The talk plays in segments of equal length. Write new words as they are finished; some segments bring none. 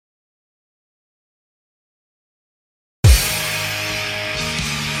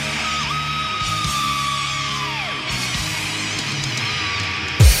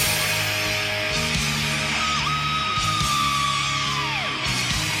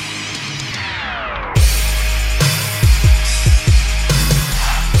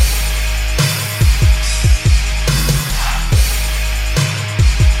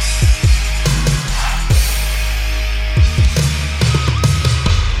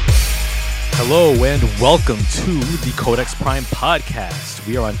Hello and welcome to the Codex Prime podcast.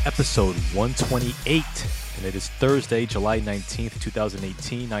 We are on episode 128 and it is Thursday, July 19th,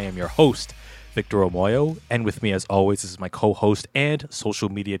 2018. I am your host, Victor Omoyo, and with me as always is my co-host and social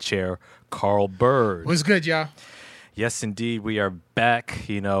media chair, Carl Bird. What's good, y'all? Yes, indeed. We are back,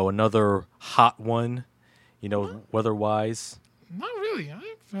 another hot one, weather-wise. Not really.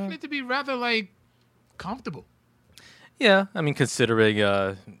 I find it to be rather, comfortable. Yeah, I mean, considering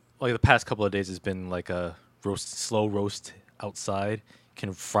the past couple of days has been like a slow roast outside. You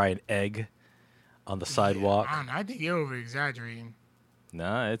can fry an egg on the sidewalk. Yeah, I think you're over exaggerating.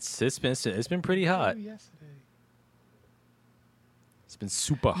 Nah, it's been pretty hot. Yesterday. It's been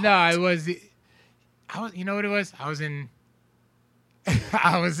super hot. No, you know what it was? I was in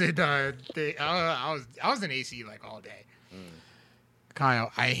I was in AC like all day.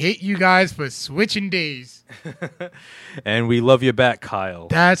 Kyle, I hate you guys for switching days. And we love you back, Kyle.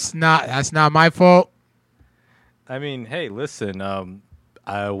 That's not my fault. I mean, hey, listen,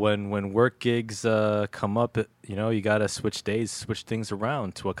 when work gigs come up, you got to switch days, switch things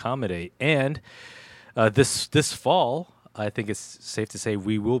around to accommodate. And this fall, I think it's safe to say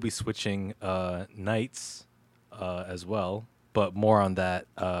we will be switching nights as well, but more on that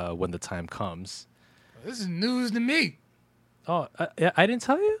when the time comes. This is news to me. Oh, I didn't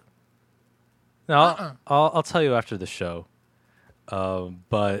tell you? No, I'll tell you after the show.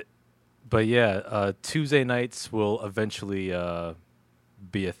 But yeah, Tuesday nights will eventually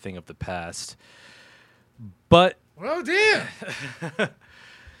be a thing of the past. But Well, damn.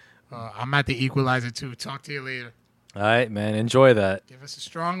 I'm at the Equalizer too. Talk to you later. all right, man, enjoy that. Give us a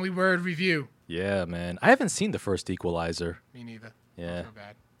strongly worded review. Yeah, man. I haven't seen the first Equalizer. Me neither. Yeah. Don't feel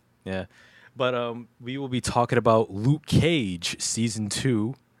bad. Yeah. But we will be talking about Luke Cage season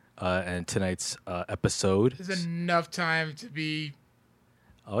 2 and tonight's episode. There's enough time to be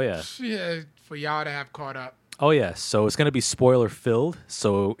Oh yeah. for y'all to have caught up. Oh yeah. So it's going to be spoiler filled.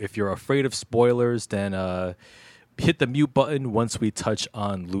 So if you're afraid of spoilers, then hit the mute button once we touch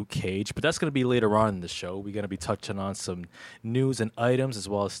on Luke Cage. But that's going to be later on in the show. We're going to be touching on some news and items as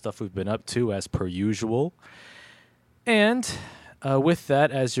well as stuff we've been up to as per usual. And with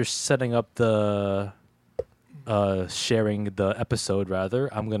that, as you're setting up the sharing the episode,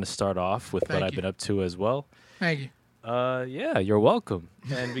 rather, I'm going to start off with what I've been up to as well. Thank you. Yeah, you're welcome.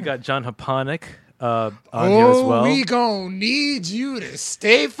 And we got John Haponic on here as well. We gonna need you to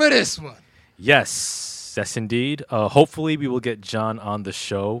stay for this one. Yes, indeed. Hopefully, we will get John on the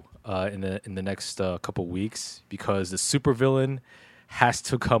show in the next couple weeks because the supervillain has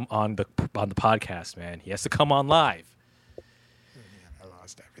to come on the podcast. Man, he has to come on live. I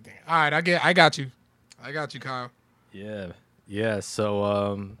lost everything. All right, I got you, Kyle. Yeah.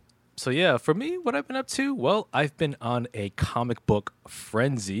 So yeah, for me, what I've been up to, well, I've been on a comic book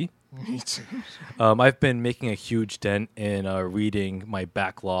frenzy. Me too. I've been making a huge dent in reading my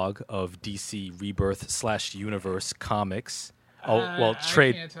backlog of DC Rebirth / Universe comics.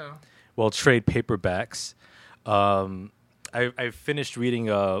 Trade paperbacks. I finished reading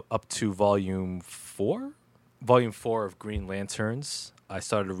up to volume 4 of Green Lanterns. I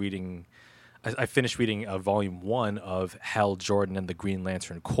finished reading volume 1 of Hal Jordan and the Green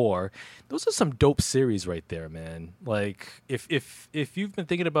Lantern Corps. Those are some dope series right there, man. Like, if you've been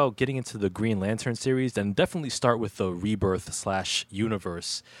thinking about getting into the Green Lantern series, then definitely start with the Rebirth /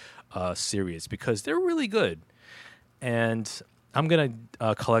 Universe series because they're really good. And I'm going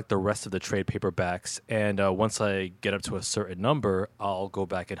to collect the rest of the trade paperbacks, and once I get up to a certain number, I'll go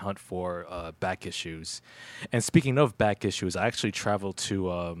back and hunt for back issues. And speaking of back issues, I actually traveled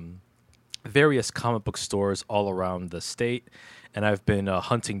to various comic book stores all around the state, and I've been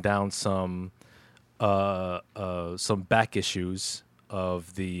hunting down some back issues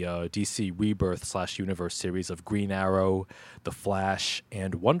of the DC Rebirth / Universe series of Green Arrow, The Flash,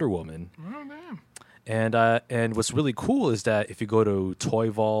 and Wonder Woman. Oh, damn. And what's really cool is that if you go to Toy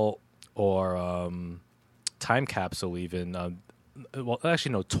Vault or Time Capsule even,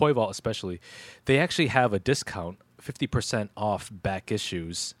 Toy Vault especially, they actually have a discount, 50% off back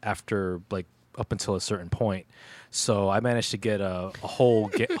issues after up until a certain point. So I managed to get a whole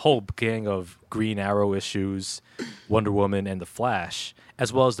gang of Green Arrow issues, Wonder Woman, and The Flash,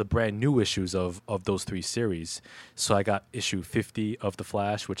 as well as the brand new issues of those 3 series. So I got issue 50 of The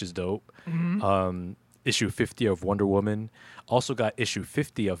Flash, which is dope. Mm-hmm. Issue 50 of Wonder Woman. Also got issue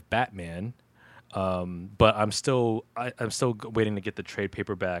 50 of Batman. But I'm still waiting to get the trade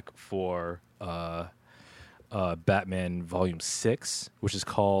paperback for Batman Volume 6, which is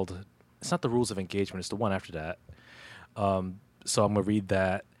called, it's not the Rules of Engagement, it's the one after that. So I'm going to read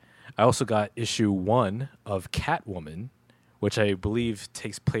that. I also got issue 1 of Catwoman, which I believe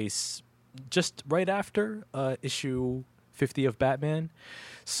takes place just right after issue 50 of Batman.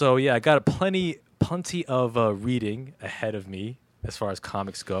 So yeah, I got plenty of reading ahead of me as far as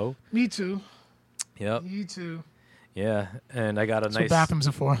comics go. Me too. Yep. Me too. Yeah, and I got a That's nice. what bathrooms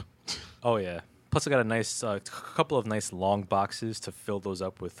are for. Oh yeah. Plus, I got a nice couple of nice long boxes to fill those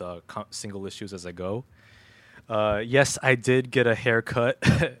up with single issues as I go. Yes, I did get a haircut.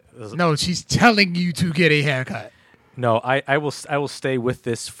 No, she's telling you to get a haircut. No, I will stay with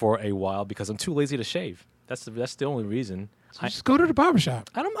this for a while because I'm too lazy to shave. That's the only reason. So just go to the barbershop.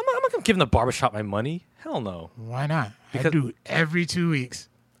 I'm not gonna give the barbershop my money. Hell no. Why not? Because- I do it every 2 weeks.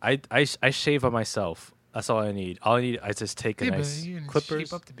 I shave by myself. That's all I need. All I need, I just take a nice you clippers.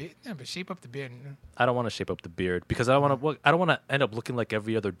 shape up the beard. Yeah, but shape up the beard. I don't want to shape up the beard because I don't want to end up looking like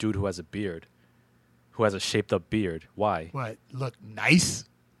every other dude who has a beard, who has a shaped up beard. Why? What? Look nice?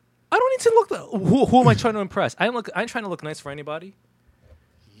 I don't need to look. Who am I trying to impress? I ain't trying to look nice for anybody.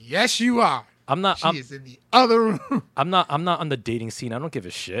 Yes, you are. I'm not. She is in the other room. I'm not on the dating scene. I don't give a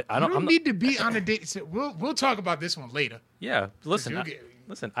shit. I You don't. don't I'm need to be on a date. So we'll talk about this one later. yeah. Listen. you'll get-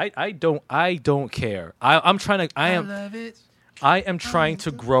 Listen. I don't care. I'm trying to. I love it. am trying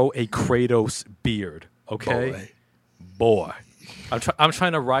to grow a Kratos beard. Okay. Boy. I'm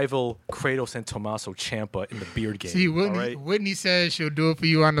trying to rival Kratos and Tommaso Ciampa in the beard game. See, Whitney, all right? Whitney says she'll do it for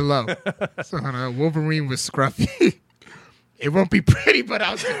you on the low. So Wolverine was scruffy. It won't be pretty, but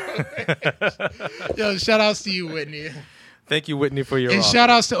I'll do it. Yo, shout outs to you, Whitney. Thank you, Whitney, for your And offer. shout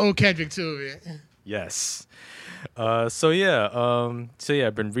outs to old Kendrick, too, man. Yes. So yeah.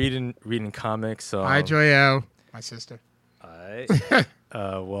 I've been reading comics. Hi, Joyelle, my sister. Hi.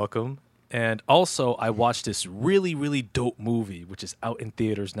 Welcome. And also, I watched this really, really dope movie, which is out in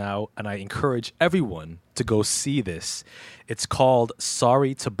theaters now, and I encourage everyone to go see this. It's called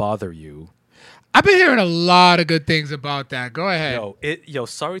Sorry to Bother You. I've been hearing a lot of good things about that. Go ahead.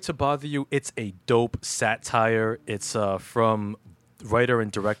 Sorry to Bother You. It's a dope satire. It's from writer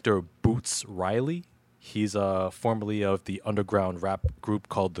and director Boots Riley. He's formerly of the underground rap group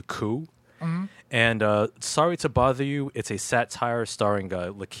called The Coup. Mm-hmm. And Sorry to Bother You, it's a satire starring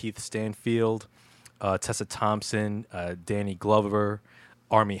Lakeith Stanfield, Tessa Thompson, Danny Glover,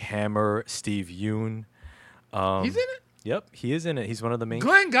 Armie Hammer, Steve Yeun. He's in it? Yep, he is in it. He's one of the main...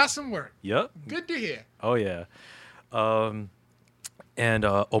 Glenn got some work. Yep. Good to hear. Oh, yeah. And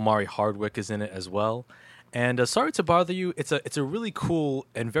Omari Hardwick is in it as well. And Sorry to Bother You, it's a really cool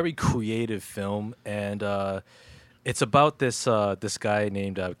and very creative film. And... it's about this guy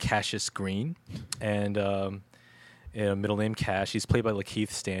named Cassius Green, and middle name Cash. He's played by Lakeith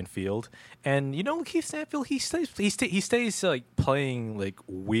Stanfield, and Lakeith Stanfield he stays like playing like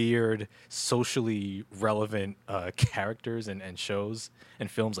weird, socially relevant characters and shows and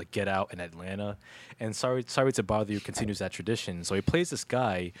films like Get Out and Atlanta. And Sorry to Bother You continues that tradition. So he plays this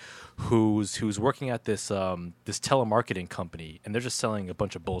guy who's working at this telemarketing company, and they're just selling a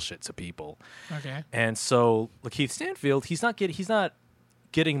bunch of bullshit to people. Okay. And so Lakeith Stanfield, he's not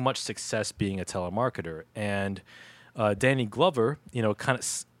getting much success being a telemarketer. And Danny Glover, kind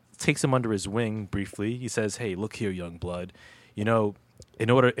of takes him under his wing briefly. He says, "Hey, look here, young blood. In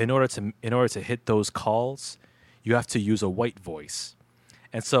order to hit those calls, you have to use a white voice."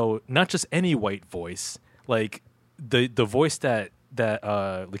 And so not just any white voice, like the voice that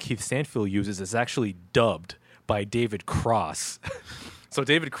Lakeith Stanfield uses is actually dubbed by David Cross. So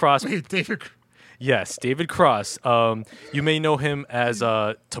David Cross. Wait, David. Yes, David Cross. You may know him as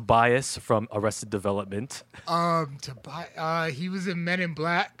Tobias from Arrested Development. He was in Men in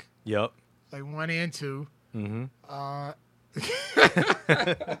Black, Yep. like 1 and 2. Mm-hmm. Oh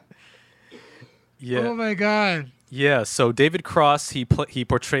Yeah. my God. Yeah. So David Cross, he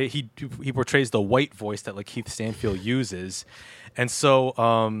portrays the white voice that Lakeith Stanfield uses, and so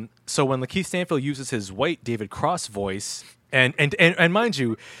when Lakeith Stanfield uses his white David Cross voice, and mind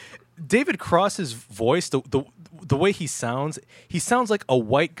you, David Cross's voice, the way he sounds like a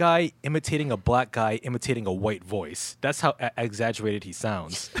white guy imitating a black guy imitating a white voice. That's how exaggerated he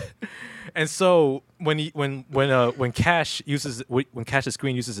sounds. And so when Cassius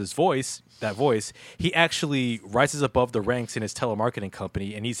Green uses his voice, he actually rises above the ranks in his telemarketing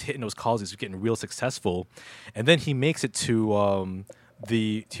company, and he's hitting those calls. He's getting real successful, and then he makes it to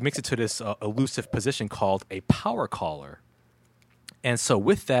this elusive position called a power caller. And so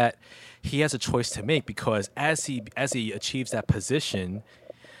with that, he has a choice to make, because as he achieves that position,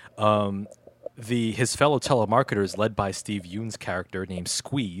 his fellow telemarketers, led by Steve Yeun's character named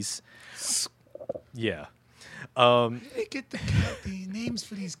Squeeze. Yeah. Where did they get the names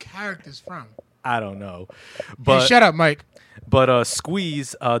for these characters from? I don't know. But Hey, shut up, Mike. But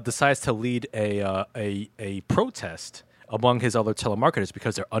Squeeze decides to lead a protest among his other telemarketers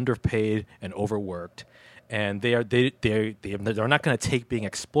because they're underpaid and overworked, and they're not going to take being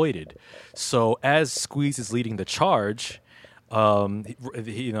exploited. So as Squeeze is leading the charge,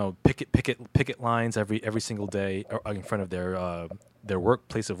 picket lines every single day in front of their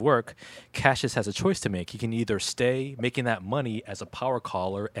place of work, Cassius has a choice to make. He can either stay making that money as a power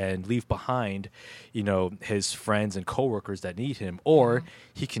caller and leave behind, his friends and coworkers that need him, or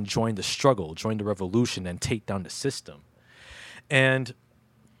he can join the struggle, join the revolution, and take down the system. And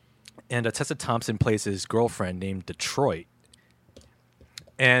Tessa Thompson plays his girlfriend named Detroit.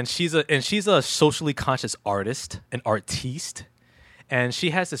 And she's a socially conscious artist, an artiste. And she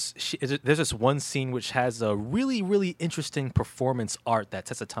has there's this one scene which has a really, really interesting performance art that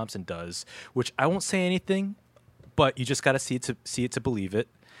Tessa Thompson does, which I won't say anything, but you just got to see it to believe it.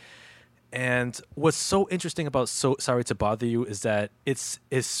 And what's so interesting about So Sorry to Bother You is that it's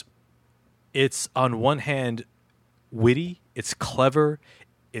on one hand witty, it's clever,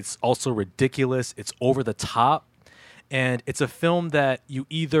 it's also ridiculous, it's over the top. And it's a film that you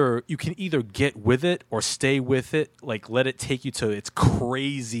can either get with it or stay with it, like let it take you to its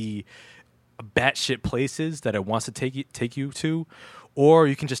crazy, batshit places that it wants to take you to, or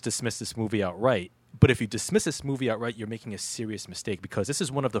you can just dismiss this movie outright. But if you dismiss this movie outright, you're making a serious mistake, because this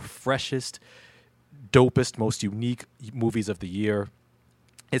is one of the freshest, dopest, most unique movies of the year.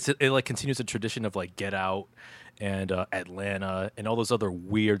 It continues a tradition of like Get Out and Atlanta and all those other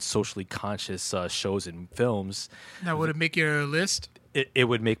weird socially conscious shows and films. Now, would it make your list? It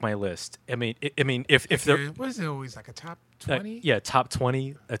would make my list. I mean, if there, what is it always like a top 20? Top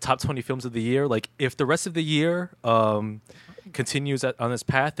 20 films of the year. Like if the rest of the year continues on this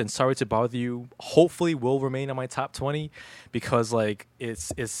path, then Sorry to Bother You hopefully will remain on my top 20, because like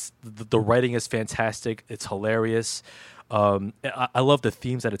it's the writing is fantastic. It's hilarious. I love the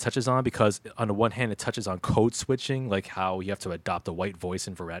themes that it touches on, because on the one hand, it touches on code switching, like how you have to adopt a white voice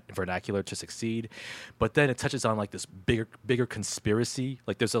in vernacular to succeed. But then it touches on like this bigger conspiracy.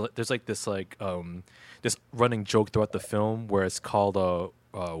 Like there's this running joke throughout the film where it's called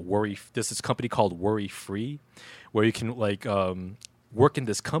Worry. There's this company called Worry Free, where you can work in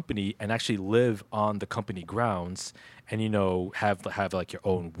this company and actually live on the company grounds, and have like your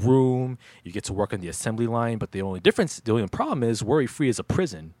own room. You get to work on the assembly line, but the only problem is Worry Free is a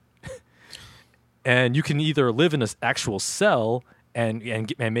prison, and you can either live in an actual cell and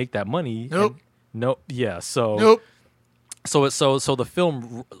make that money. Nope. So nope. So the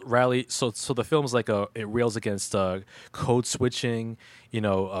film So the film's like it rails against code switching,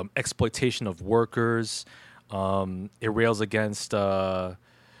 exploitation of workers. It rails against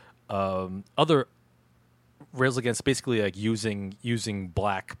rails against basically like using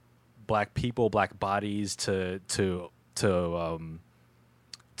black people, black bodies to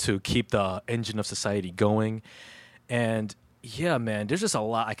keep the engine of society going. And yeah, man, there's just a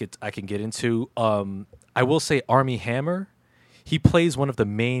lot I can get into. I will say Armie Hammer, he plays one of the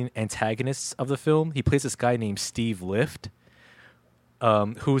main antagonists of the film. He plays this guy named Steve Lift,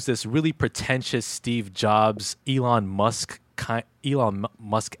 who's this really pretentious Steve Jobs, Elon Musk-esque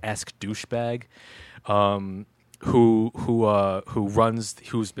douchebag, who runs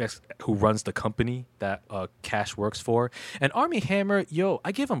the company that Cash works for. And Armie Hammer,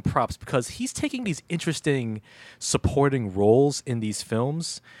 I give him props, because he's taking these interesting supporting roles in these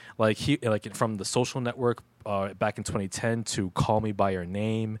films, like from The Social Network back in 2010 to Call Me by Your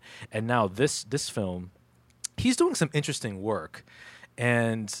Name, and now this film. He's doing some interesting work.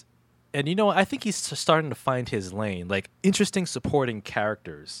 And I think he's starting to find his lane, like interesting supporting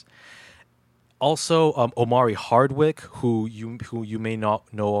characters. Also, Omari Hardwick, who you may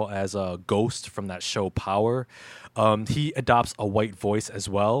not know as a Ghost from that show Power, he adopts a white voice as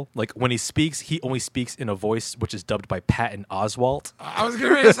well. Like when he speaks, he only speaks in a voice which is dubbed by Patton Oswalt. I was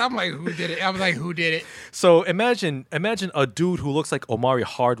curious. I'm like, who did it? I was like, who did it? So imagine a dude who looks like Omari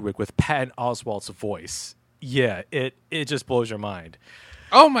Hardwick with Patton Oswalt's voice. Yeah, it just blows your mind.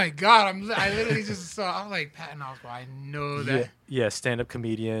 Oh my God! I literally just saw. I'm like, Patton Oswalt. I know that. Yeah, stand-up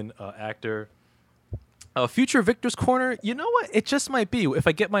comedian, actor. Future Victor's Corner. You know what? It just might be. If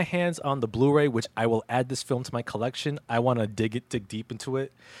I get my hands on the Blu-ray, which I will add this film to my collection, I want to dig deep into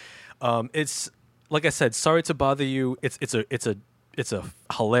it. It's like I said, Sorry to Bother You. It's a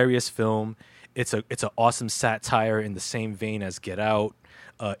hilarious film. It's an awesome satire in the same vein as Get Out,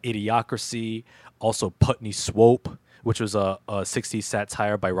 Idiocracy, also Putney Swope, which was a 60s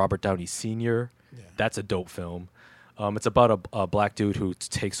satire by Robert Downey Sr. Yeah. That's a dope film. It's about a black dude who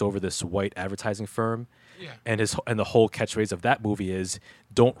takes over this white advertising firm. Yeah. And the whole catchphrase of that movie is,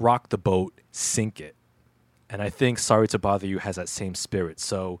 "Don't rock the boat, sink it." And I think Sorry to Bother You has that same spirit.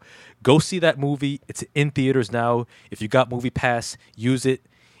 So go see that movie. It's in theaters now. If you got Movie Pass, use it.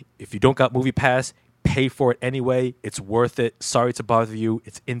 If you don't got Movie Pass, pay for it anyway. It's worth it. Sorry to Bother You.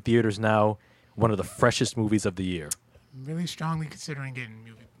 It's in theaters now. One of the freshest movies of the year. I'm really strongly considering getting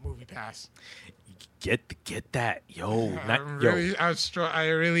movie pass. Get that, yo. I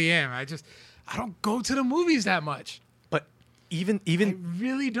really am. I don't go to the movies that much. But even I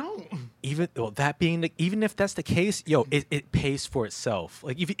really don't. even if that's the case, yo, it pays for itself.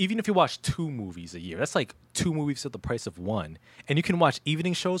 Like even if you watch 2 movies a year, that's like 2 movies at the price of 1, and you can watch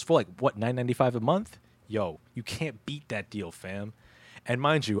evening shows for like what, $9.95 a month. Yo, you can't beat that deal, fam. And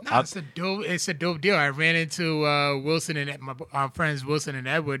mind you, it's a dope deal. I ran into Wilson and my friends Wilson and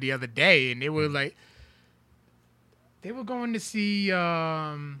Edward the other day, and they were like, they were going to see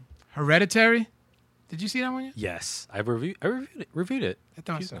Hereditary. Did you see that one yet? Yes, I reviewed it. I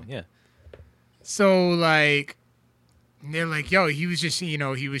thought so. Yeah. So like, they're like, yo, he was just, he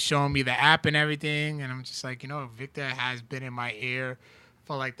was showing me the app and everything, and I'm just like, Victor has been in my ear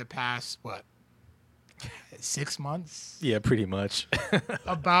for like the past 6 months? Yeah, pretty much.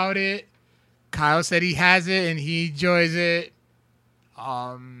 About it. Kyle said he has it and he enjoys it.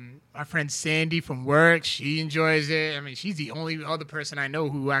 My friend Sandy from work, she enjoys it. I mean, she's the only other person I know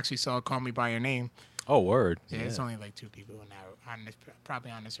who actually saw Call Me by Your Name. Oh, word. Yeah, it's only like 2 people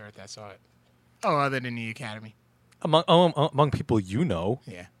probably on this earth that saw it. Oh, other than the Academy. Among people you know.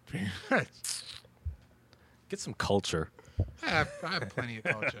 Yeah, pretty much. Get some culture. I have plenty of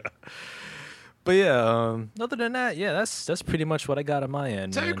culture. But yeah, other than that, yeah, that's pretty much what I got on my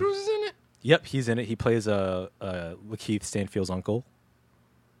end. Terry Crews is in it? Yep, he's in it. He plays Lakeith Stanfield's uncle.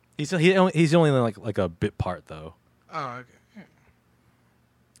 He's only like a bit part though. Oh, okay.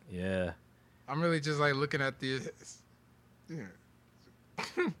 Yeah. I'm really just like looking at the. Yeah.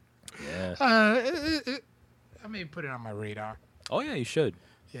 I may put it on my radar. Oh yeah, you should.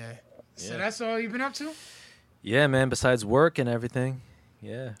 Yeah. So that's all you've been up to? Yeah, man. Besides work and everything.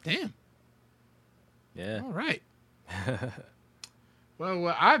 Yeah. Damn. Yeah. All right. Well,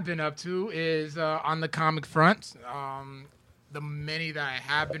 what I've been up to is on the comic front. The many that I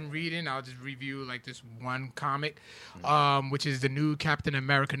have been reading, I'll just review like this one comic, which is the new Captain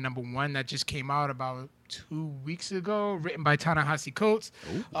America #1 that just came out about 2 weeks ago, written by Ta-Nehisi Coates,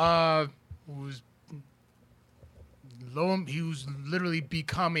 he was literally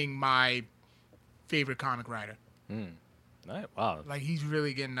becoming my favorite comic writer. Right. Wow. Like, he's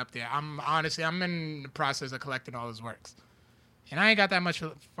really getting up there. I'm in the process of collecting all his works, and I ain't got that much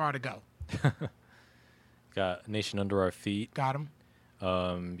far to go. Got Nation Under Our Feet. Got him.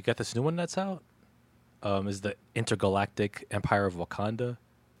 You got this new one that's out. Is the Intergalactic Empire of Wakanda.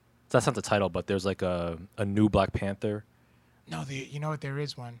 That's not the title, but there's like a new Black Panther. No, you know what? There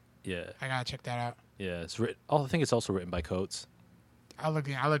is one. Yeah. I gotta check that out. Yeah, it's written. I think it's also written by Coates. I'll look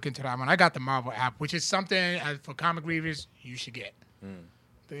into that one. I got the Marvel app, which is something for comic readers you should get.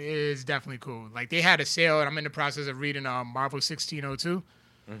 It is definitely cool. Like, they had a sale, and I'm in the process of reading Marvel 1602.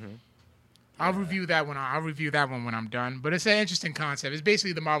 I'll review that one. I'll review that one when I'm done. But it's an interesting concept. It's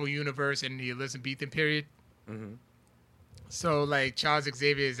basically the Marvel Universe in the Elizabethan period. So, like, Charles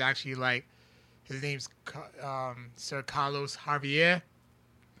Xavier is actually, like, his name's Sir Carlos Javier.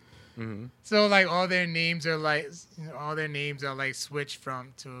 So, like, all their names are switched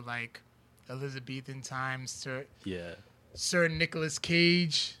to like Elizabethan times to Sir Nicholas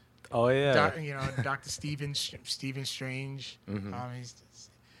Cage. Oh yeah. Dr. Stephen Strange. He's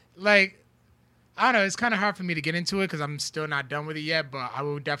like, I don't know. It's kind of hard for me to get into it because I'm still not done with it yet, but I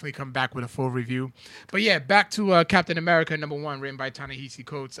will definitely come back with a full review. But yeah, back to Captain America #1, written by Ta-Nehisi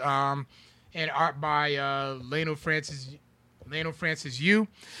Coates, and art by Leno Francis Yu.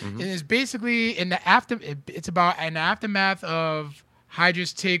 And it's basically it's about in the aftermath of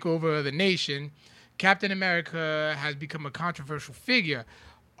Hydra's takeover of the nation. Captain America has become a controversial figure.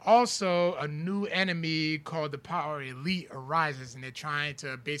 Also, a new enemy called the Power Elite arises, and they're trying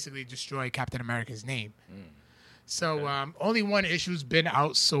to basically destroy Captain America's name. So, only one issue's been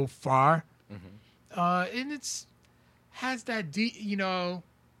out so far, and has that deep,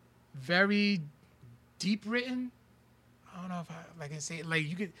 very deep written. I don't know if I can say it. Like,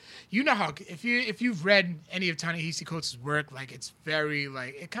 you know how if you've read any of Ta-Nehisi Coates' work, like, it's very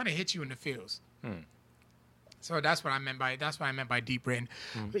like it kind of hits you in the feels. So that's what I meant by deep written.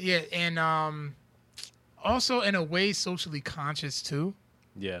 But yeah, and also in a way socially conscious too.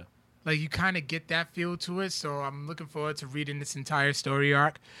 Yeah. Like, you kind of get that feel to it. So I'm looking forward to reading this entire story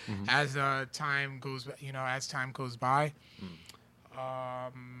arc as time goes by.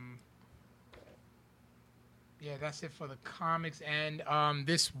 Yeah, that's it for the comics. And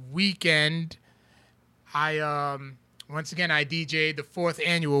this weekend, I once again I DJ'd the 4th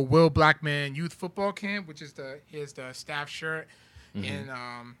annual Will Blackman Youth Football Camp, which is here's the staff shirt and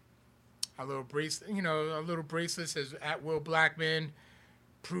a little bracelet. A little bracelet says at Will Blackman,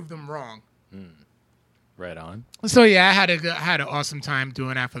 prove them wrong. Right on. So yeah, I had an awesome time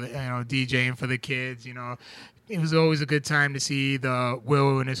doing that for the DJing for the kids. It was always a good time to see the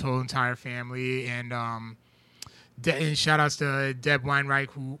Will and his whole entire family, and shout outs to Deb Weinreich,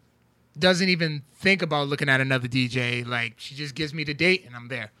 who doesn't even think about looking at another DJ. Like, she just gives me the date and I'm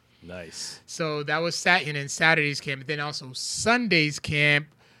there. Nice. So that was Saturday's camp, and then also Sunday's camp.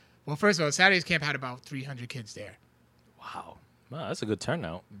 Well, first of all, Saturday's camp had about 300 kids there. Wow, that's a good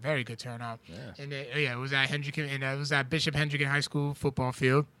turnout. Very good turnout. Yeah. And then, it was at it was at Bishop Hendricken High School football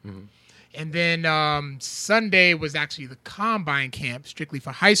field. Mm-hmm. And then Sunday was actually the combine camp, strictly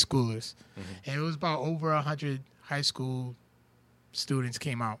for high schoolers, and it was about over 100 high school students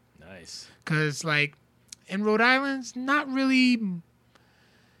came out. Nice. Because in Rhode Island, it's not really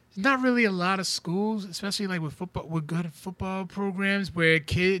a lot of schools, especially with good football programs where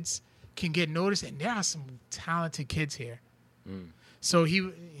kids can get noticed, and there are some talented kids here. So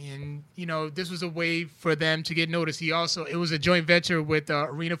this was a way for them to get noticed. It was a joint venture with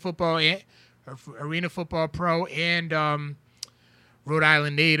Arena Football Pro and Rhode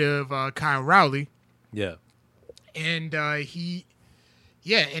Island native Kyle Rowley. Yeah. And and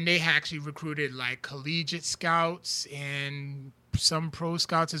they actually recruited collegiate scouts and some pro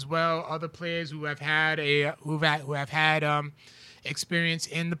scouts as well. Other players who have had experience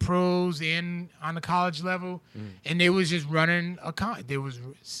in the pros and on the college level, and they was just running a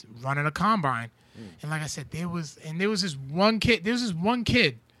combine. And like I said, there was this one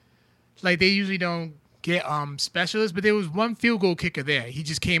kid. Like, they usually don't get specialists, but there was one field goal kicker there. He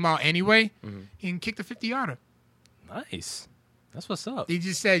just came out anyway and kicked a 50-yarder. Nice. That's what's up. He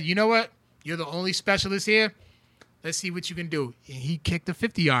just said, "You know what? You're the only specialist here. Let's see what you can do." And he kicked a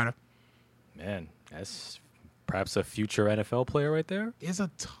 50-yarder. Man, that's perhaps a future NFL player right there. There's a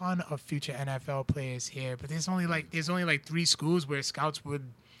ton of future NFL players here, but there's only 3 schools where scouts would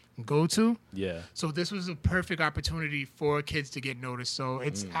go to. Yeah. So this was a perfect opportunity for kids to get noticed. So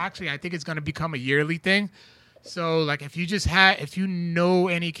it's actually, I think it's going to become a yearly thing. So if you know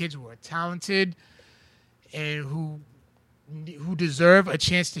any kids who are talented and who deserve a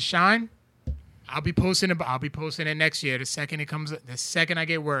chance to shine, I'll be posting it next year. The second I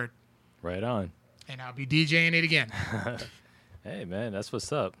get word. Right on. And I'll be DJing it again. Hey man, that's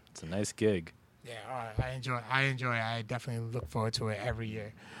what's up. It's a nice gig. Yeah, I enjoy it. I definitely look forward to it every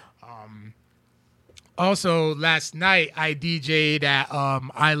year. Also, last night I DJ'd at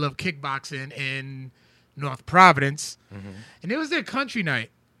I Love Kickboxing in North Providence, and it was their country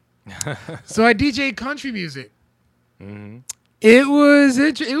night. So I DJ'd country music. It was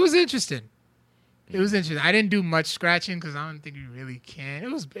interesting. It was interesting. I didn't do much scratching because I don't think you really can.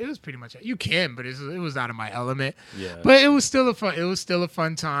 It was pretty much, you can, but it was out of my element. Yeah. But it was still a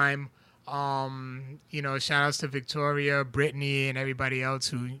fun time. Shout outs to Victoria, Brittany, and everybody else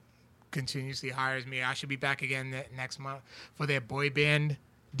who continuously hires me. I should be back again next month for their boy band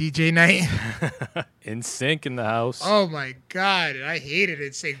DJ night. NSYNC in the house. Oh my God, I hated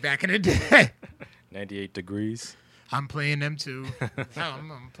NSYNC back in the day. 98 Degrees. I'm playing them too.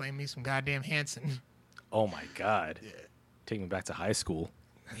 I'm playing me some goddamn Hanson. Oh my God. Yeah. Take me back to high school.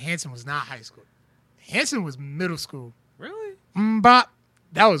 Hanson was not high school. Hanson was middle school. Really? But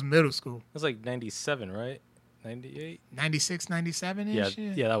that was middle school. It was like 97, right? 98? 96, 97-ish?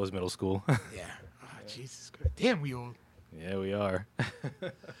 Yeah, that was middle school. Yeah. Oh, Jesus Christ. Damn, we old. Yeah, we are.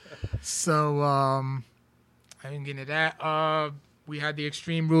 So, I didn't get into that. We had the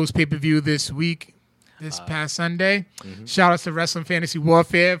Extreme Rules pay-per-view this past Sunday. Shout out to Wrestling Fantasy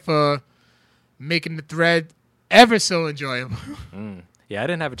Warfare for making the thread ever so enjoyable. Yeah, I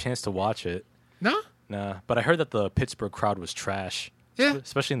didn't have a chance to watch it. No? Nah, but I heard that the Pittsburgh crowd was trash. Yeah.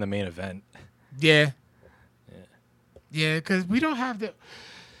 Especially in the main event. Yeah. Yeah, because we don't have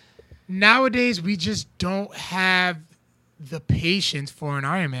nowadays, we just don't have the patience for an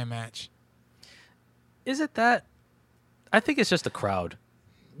Iron Man match. Is it that? I think it's just the crowd.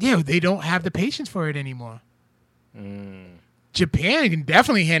 Yeah, they don't have the patience for it anymore. Japan can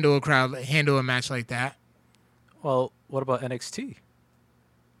definitely handle a match like that. Well, what about NXT?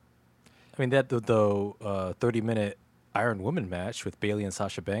 I mean, they had the 30-minute Iron Woman match with Bayley and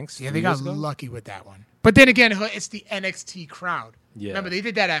Sasha Banks. Yeah, they got lucky with that one. But then again, it's the NXT crowd. Yeah. Remember, they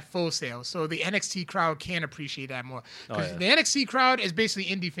did that at Full Sail, so the NXT crowd can appreciate that more. Because the NXT crowd is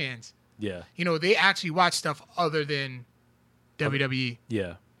basically indie fans. Yeah. They actually watch stuff other than WWE.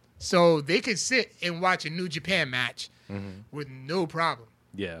 Yeah. So they could sit and watch a New Japan match with no problem.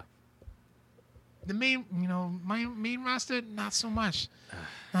 Yeah. the main, my main roster, not so much.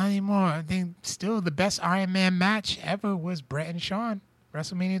 Not anymore. I think still the best Iron Man match ever was Bret and Shawn,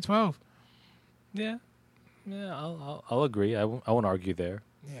 WrestleMania 12. Yeah. Yeah, I'll agree. I won't argue there.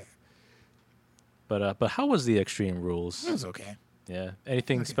 Yeah. But how was the Extreme Rules? It was okay. Yeah.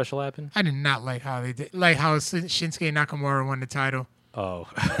 Anything special happen? I did not like how they did, like how Shinsuke Nakamura won the title. Oh.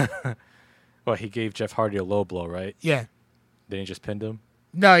 Well, he gave Jeff Hardy a low blow, right? Yeah. Then he just pinned him?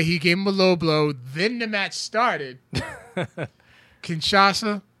 No, he gave him a low blow. Then the match started.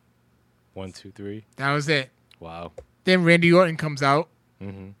 Kinshasa. 1, 2, 3. That was it. Wow. Then Randy Orton comes out.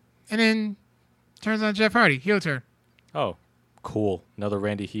 Mm-hmm. And then turns on Jeff Hardy. Heel turn. Oh, cool. Another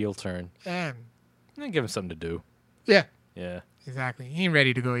Randy heel turn. And Give him something to do. yeah. Yeah. Exactly. He ain't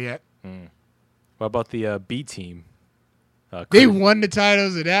ready to go yet. What about the B team? They won the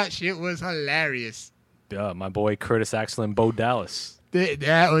titles, and that shit was hilarious. My boy Curtis Axel and Bo Dallas.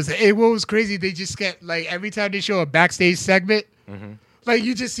 That was it. What was crazy? They just kept like every time they show a backstage segment, like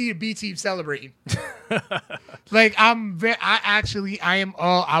you just see the B team celebrating. Like I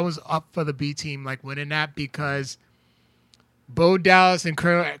was up for the B team like winning that because Bo Dallas and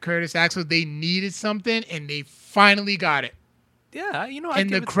Curtis Axel, they needed something and they finally got it. Yeah, and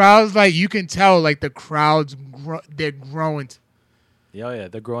the crowds, like you can tell, like the crowds, they're growing. Yeah,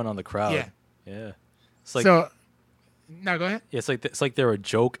 they're growing on the crowd. Yeah. It's like, so, no, go ahead. Yeah, it's like they're a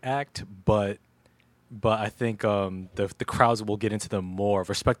joke act, but I think the crowds will get into them more,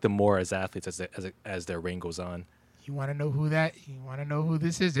 respect them more as athletes as their reign goes on. You want to know who that? You want to know who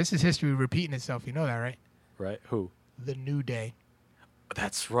this is? This is history repeating itself. You know that, right? Right. Who? The New Day.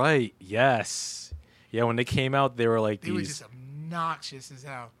 That's right. Yes. Yeah. When they came out, they were like they were just obnoxious as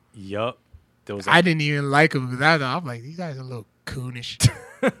hell. Yup. I didn't even like them because I'm like, these guys are a little coonish.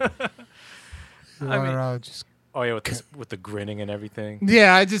 Just with the grinning and everything.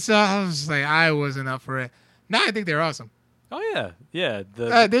 Yeah, I was like, I wasn't up for it. Now I think they're awesome. Oh yeah.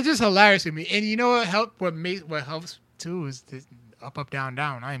 They're just hilarious to me. And you know what helped? What helps too is the up, down,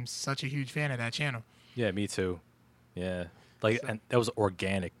 down. I am such a huge fan of that channel. Yeah, me too. Yeah, and that was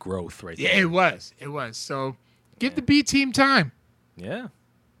organic growth right there. Yeah, it was. So give the B team time. Yeah,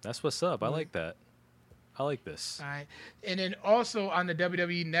 that's what's up. I like that. I like this. All right, and then also on the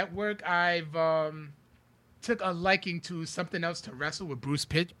WWE Network, I've took a liking to Something Else to Wrestle with Bruce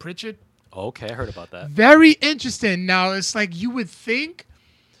Pritchard. Okay, I heard about that. Very interesting. Now, it's like you would think.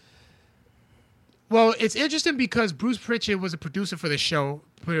 Well, it's interesting because Bruce Pritchard was a producer for the show,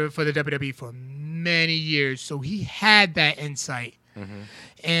 for the WWE for many years. So he had that insight. Mm-hmm.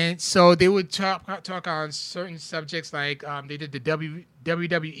 And so they would talk on certain subjects like they did the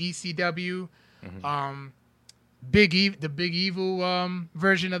WWECW, mm-hmm. The Big Evil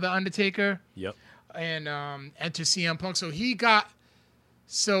version of The Undertaker. Yep. And Enter CM Punk. So he got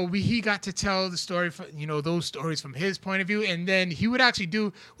to tell the story, those stories from his point of view, and then he would actually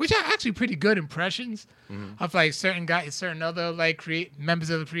do, which are actually pretty good impressions of like certain guys, certain other like members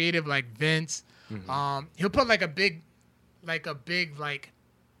of the creative, like Vince. Mm-hmm. He'll put like a big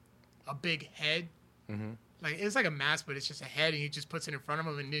head, mm-hmm. like it's like a mask, but it's just a head, and he just puts it in front of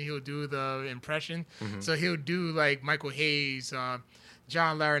him, and then he'll do the impression. Mm-hmm. So he'll do like Michael Hayes, John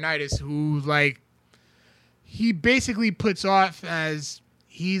Laurinaitis, who like he basically puts off as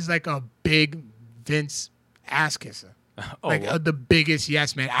he's like a big Vince ass kisser, the biggest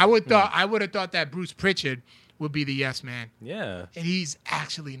yes man. I would have thought that Bruce Pritchard would be the yes man. Yeah, and he's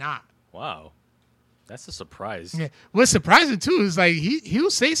actually not. Wow, that's a surprise. Yeah, what's surprising too is like he'll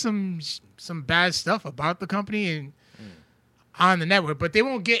say some bad stuff about the company and on the network, but they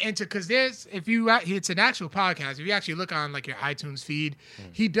won't get into because it's an actual podcast. If you actually look on like your iTunes feed,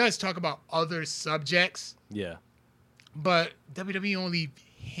 he does talk about other subjects. Yeah. But WWE only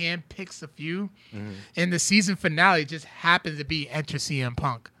handpicks a few, and the season finale just happens to be Enter CM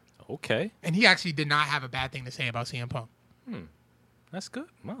Punk. Okay. And he actually did not have a bad thing to say about CM Punk. That's good.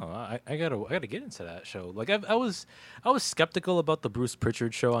 Wow, I gotta get into that show. Like I was skeptical about the Bruce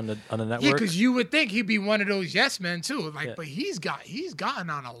Pritchard show on the network. Yeah, because you would think he'd be one of those yes men too. Like, but he's gotten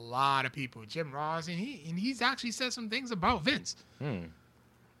on a lot of people, Jim Ross, and he's actually said some things about Vince.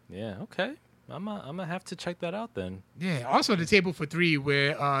 Yeah. Okay. I'm gonna have to check that out then. Yeah. Also, the Table for Three,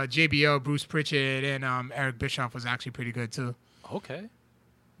 where JBL, Bruce Pritchard, and Eric Bischoff was actually pretty good too. Okay.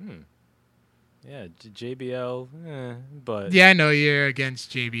 Yeah, JBL, but yeah, I know you're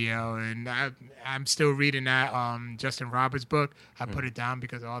against JBL, and I'm still reading that Justin Roberts book. I put it down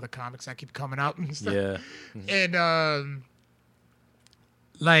because of all the comics that keep coming out and stuff. Yeah, and I'm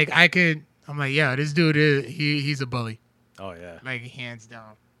like, yeah, this dude he's a bully. Oh yeah, like hands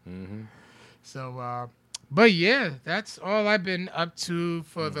down. Mm-hmm. So, But yeah, that's all I've been up to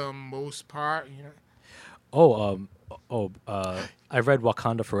for the most part. I read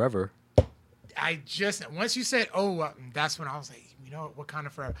Wakanda Forever. I just once you said, that's when I was like,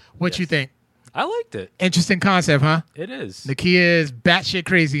 Wakanda Forever. What you Yes. think? I liked it. Interesting concept, huh? It is. Nakia is batshit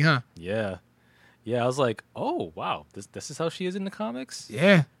crazy, huh? Yeah. Yeah, I was like, oh wow, this is how she is in the comics?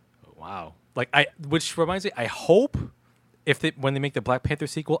 Yeah. Wow. Which reminds me, I hope when they make the Black Panther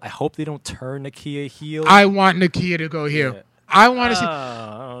sequel, I hope they don't turn Nakia heel. I want Nakia to go heel. Yeah. I want to see.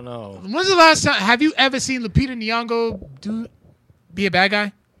 I don't know. When's the last time? Have you ever seen Lupita Nyong'o be a bad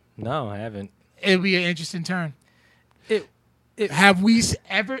guy? No, I haven't. It'll be an interesting turn. It Have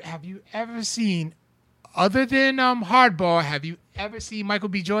you ever seen, other than Hardball, have you ever seen Michael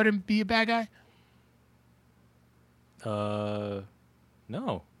B. Jordan be a bad guy? No,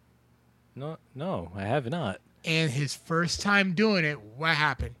 I have not. And his first time doing it, what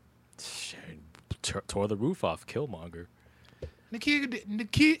happened? Shit, tore the roof off, Killmonger. Nakia,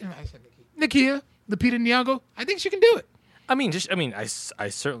 Lupita Nyong'o, I think she can do it. I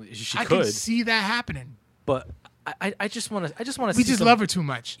certainly she I could, can see that happening. but I just want to. We just love her too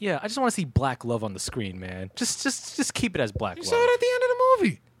much. Yeah, I just want to see black love on the screen, man. Just keep it as black You love. saw it at the end of the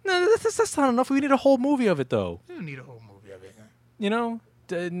movie. No, that's not enough. We need a whole movie of it, though. You don't need a whole movie of it. You know,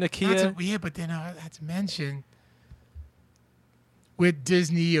 Nakia. But then I had to mention, with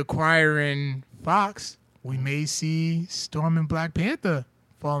Disney acquiring Fox, we may see Storm and Black Panther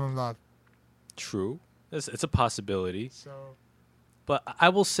fall in love. True, it's a possibility. So But I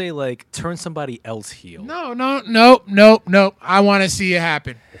will say, turn somebody else heel. no. I want to see it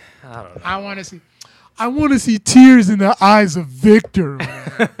happen. I don't know. I want to see tears in the eyes of Victor.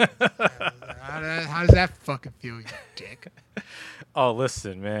 How does that fucking feel, you dick? Oh,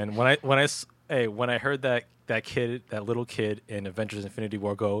 listen, man. When I heard that little kid in Avengers: Infinity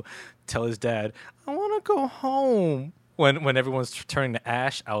War tell his dad, "I want to go home." When everyone's turning to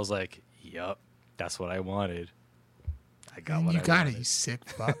ash, I was like, "Yup, that's what I wanted." I got what I wanted. You sick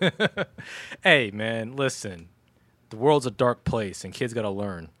fuck. Hey, man, listen. The world's a dark place, and kids got to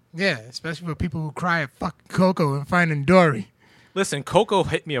learn. Yeah, especially for people who cry at fucking Coco and finding Dory. Listen, Coco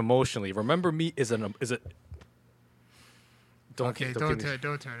hit me emotionally. Remember Me is a. Don't turn it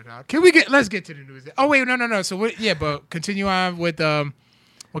off. Let's get to the news. Oh wait, no. So but continue on with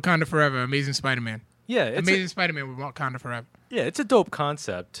Wakanda Forever, Amazing Spider-Man. Yeah, Amazing Spider-Man with Wakanda Forever. Yeah, it's a dope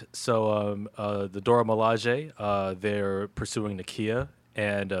concept. So the Dora Milaje, they're pursuing Nakia,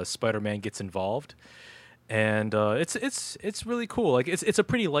 and Spider-Man gets involved, and it's really cool. It's a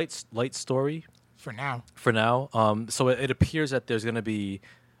pretty light story For now. So it appears that there's gonna be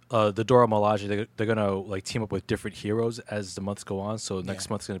the Dora Milaje. They're gonna team up with different heroes as the months go on. So next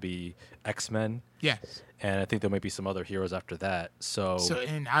month's gonna be X-Men. Yes. And I think there might be some other heroes after that. So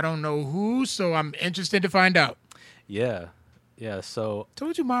and I don't know who, so I'm interested to find out. Yeah. So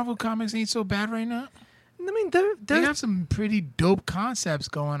Told you Marvel Comics ain't so bad right now. I mean, They have some pretty dope concepts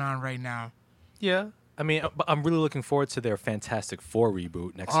going on right now. Yeah. I mean, I'm really looking forward to their Fantastic Four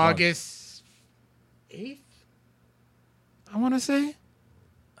reboot next August 8th, I want to say.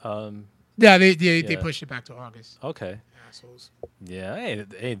 They pushed it back to August. Okay. Assholes. Yeah.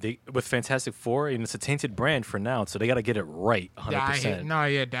 Hey, with Fantastic Four, and it's a tainted brand for now, so they got to get it right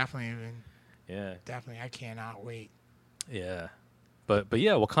 100%. Definitely. Yeah. Definitely. I cannot wait. Yeah. But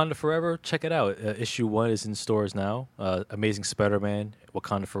yeah, Wakanda Forever, check it out. Issue 1 is in stores now. Amazing Spider-Man,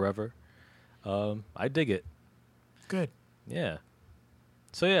 Wakanda Forever. I dig it. Good. Yeah.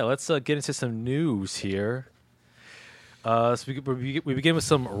 So yeah, let's get into some news here. So we begin with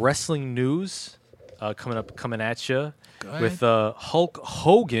some wrestling news coming at you with Hulk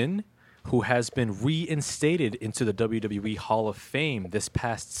Hogan, who has been reinstated into the WWE Hall of Fame this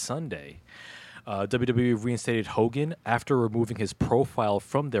past Sunday. WWE reinstated Hogan after removing his profile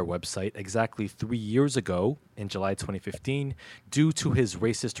from their website exactly 3 years ago in July 2015 due to his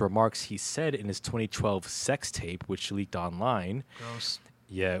racist remarks he said in his 2012 sex tape, which leaked online. Gross.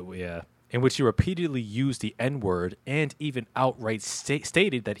 Yeah. In which he repeatedly used the N-word and even outright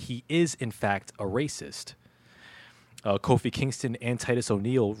stated that he is, in fact, a racist. Kofi Kingston and Titus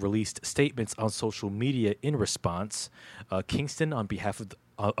O'Neil released statements on social media in response. Kingston, on behalf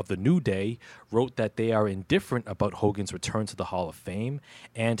of the New Day, wrote that they are indifferent about Hogan's return to the Hall of Fame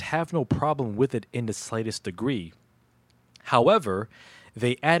and have no problem with it in the slightest degree. However,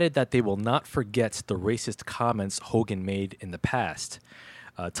 they added that they will not forget the racist comments Hogan made in the past.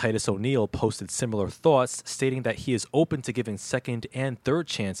 Titus O'Neil posted similar thoughts, stating that he is open to giving second and third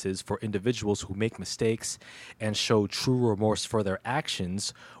chances for individuals who make mistakes and show true remorse for their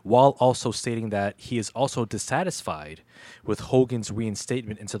actions, while also stating that he is also dissatisfied with Hogan's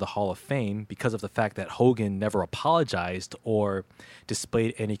reinstatement into the Hall of Fame because of the fact that Hogan never apologized or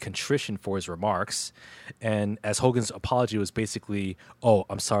displayed any contrition for his remarks. And as Hogan's apology was basically, "Oh,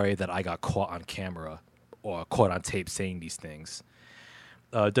 I'm sorry that I got caught on camera or caught on tape saying these things."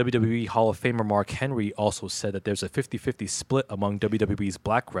 WWE Hall of Famer Mark Henry also said that there's a 50-50 split among WWE's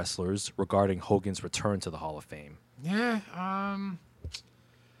black wrestlers regarding Hogan's return to the Hall of Fame. Yeah,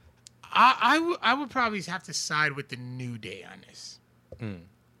 I would probably have to side with the New Day on this.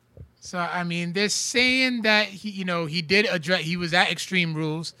 So I mean, they're saying that he did address, he was at Extreme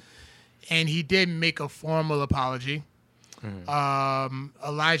Rules, and he did make a formal apology.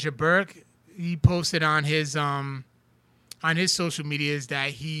 Elijah Burke, he posted on his social medias that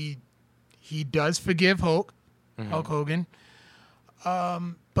he does forgive Hulk Hogan.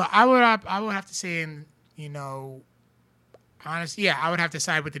 But I would have to say, honestly, I would have to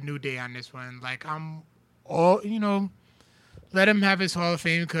side with the New Day on this one. Like, let him have his Hall of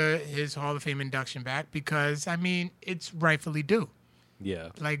Fame induction back, because I mean, it's rightfully due. Yeah.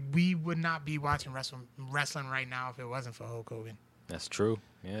 Like, we would not be watching wrestling right now if it wasn't for Hulk Hogan. That's true.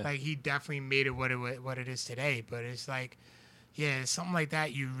 Yeah. Like, he definitely made it what it is today. But it's like, yeah, something like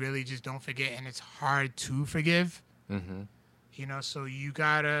that you really just don't forget, and it's hard to forgive. So you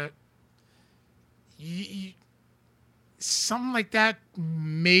gotta. Something like that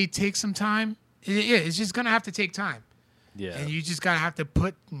may take some time. It's just gonna have to take time. Yeah. And you just gotta have to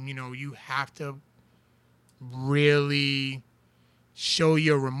put. You have to really show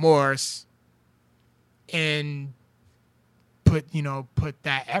your remorse and put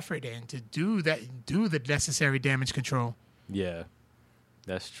that effort in to do the necessary damage control. Yeah,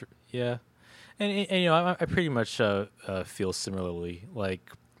 that's true. Yeah, and I pretty much feel similarly.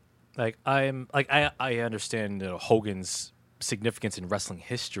 I understand Hogan's significance in wrestling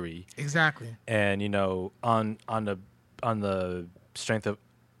history. Exactly. And on the strength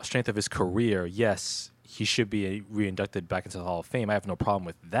of his career, yes, he should be reinducted back into the Hall of Fame. I have no problem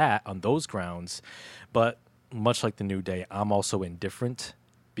with that on those grounds, but much like the New Day, I'm also indifferent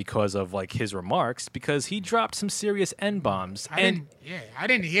because of his remarks, because he dropped some serious N-bombs. I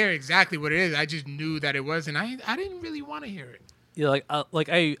didn't hear exactly what it is. I just knew that it was, and I didn't really want to hear it. Yeah,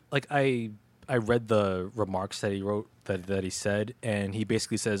 I read the remarks that he wrote that he said, and he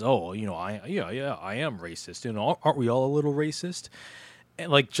basically says, "Oh, I am racist. Aren't we all a little racist?"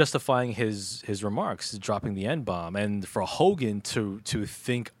 And justifying his remarks, dropping the N-bomb, and for Hogan to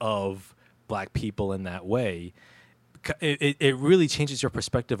think of black people in that way, it really changes your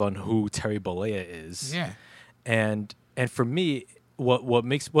perspective on who Terry Bollea is. Yeah. And for me,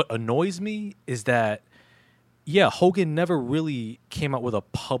 what annoys me is that, yeah, Hogan never really came out with a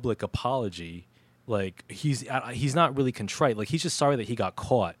public apology. He's not really contrite. He's just sorry that he got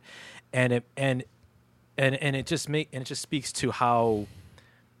caught, and it just speaks to how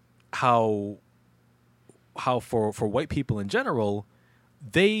for white people in general,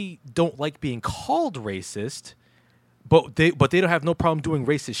 they don't like being called racist, but they don't have no problem doing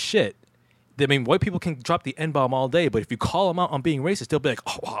racist shit. I mean, white people can drop the N-bomb all day, but if you call them out on being racist, they'll be like,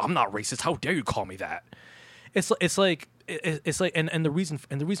 "Oh, well, I'm not racist. How dare you call me that?" It's like, and the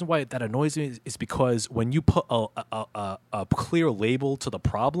reason why that annoys me is because when you put a clear label to the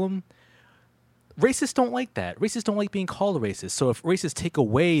problem, racists don't like that. Racists don't like being called racist. So if racists take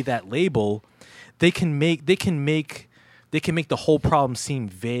away that label, they can make the whole problem seem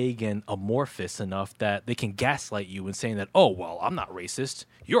vague and amorphous enough that they can gaslight you in saying that, "Oh, well, I'm not racist.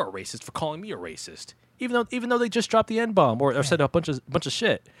 You're a racist for calling me a racist," even though they just dropped the N-bomb or said a bunch of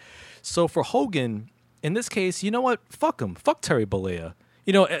shit. So for Hogan, in this case, you know what? Fuck him. Fuck Terry Bollea.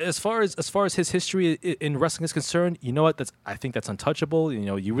 As far as his history in wrestling is concerned, you know what? I think that's untouchable.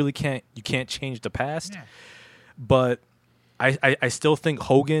 You really can't change the past. Yeah. But I still think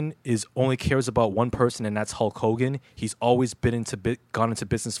Hogan only cares about one person, and that's Hulk Hogan. He's always gone into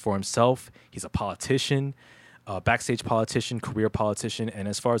business for himself. He's a politician, a backstage politician, career politician, and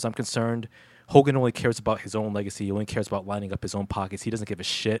as far as I'm concerned, Hogan only cares about his own legacy. He only cares about lining up his own pockets. He doesn't give a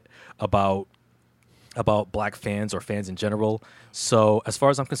shit about black fans or fans in general. So as far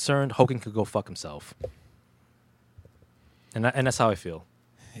as I'm concerned, Hogan could go fuck himself. And that's how I feel.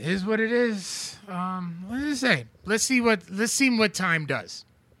 It is what it is. What did it say? Let's see what time does.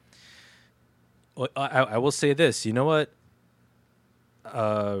 Well, I will say this. You know what?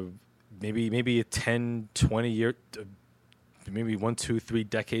 Maybe a 10, 20 year, maybe 1, 2, 3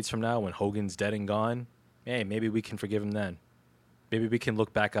 decades from now, when Hogan's dead and gone, hey, maybe we can forgive him then. Maybe we can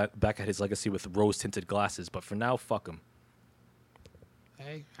look back at his legacy with rose tinted glasses. But for now, fuck him.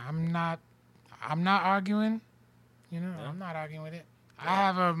 Hey, I'm not arguing. I'm not arguing with it.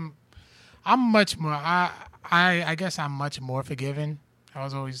 I'm much more. I guess I'm much more forgiving. I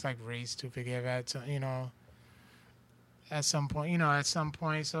was always like raised to forgive at some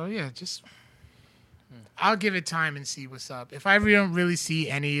point. So yeah, just I'll give it time and see what's up. If I don't really see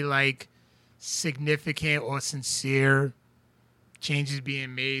any like significant or sincere changes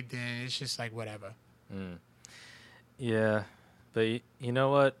being made, then it's just like whatever. Yeah, but you know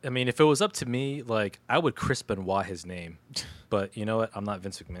what? I mean, if it was up to me, like I would Chris Benoit his name. But you know what? I'm not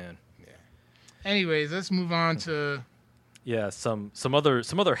Vince McMahon. Yeah. Anyways, let's move on to some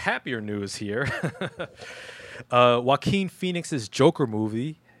other happier news here. Joaquin Phoenix's Joker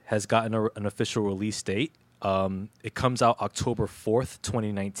movie has gotten an official release date. It comes out October 4th,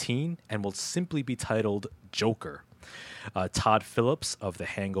 2019, and will simply be titled Joker. Todd Phillips of The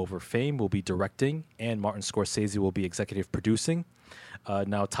Hangover fame will be directing, and Martin Scorsese will be executive producing.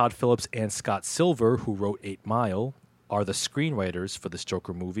 Now, Todd Phillips and Scott Silver, who wrote 8 Mile, are the screenwriters for this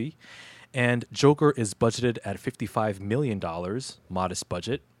Joker movie. And Joker is budgeted at $55 million, modest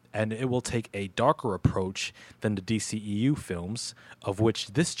budget, and it will take a darker approach than the DCEU films, of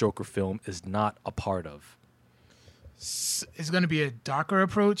which this Joker film is not a part of. It's going to be a darker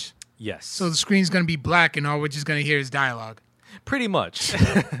approach? Yes. So the screen's going to be black and all we're just going to hear is dialogue? Pretty much.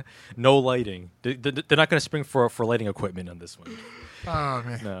 No lighting. They're not going to spring for lighting equipment on this one. Oh,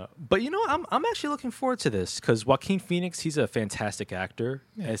 man. No. But, I'm actually looking forward to this because Joaquin Phoenix, he's a fantastic actor.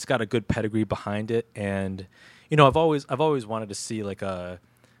 Yeah. And it's got a good pedigree behind it. And, I've always wanted to see like a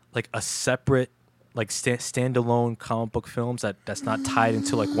separate standalone comic book films that's not tied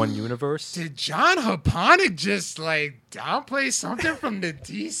into like one universe. Did John Haponic just downplay something from the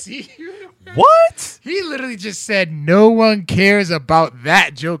DC universe? What? He literally just said no one cares about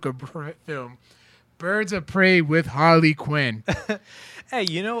that Joker film. Birds of Prey with Harley Quinn. Hey,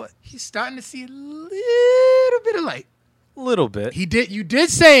 he's starting to see a little bit of light. Little bit. You did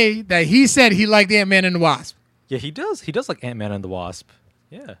say that he said he liked Ant-Man and the Wasp. Yeah, he does. He does like Ant-Man and the Wasp.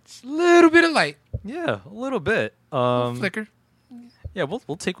 Yeah. It's a little bit of light. Yeah, a little bit. Flicker. Yeah,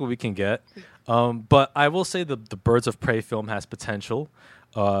 we'll take what we can get. But I will say the Birds of Prey film has potential.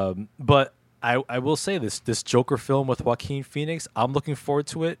 But I will say this Joker film with Joaquin Phoenix, I'm looking forward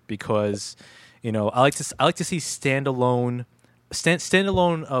to it because, I like to see standalone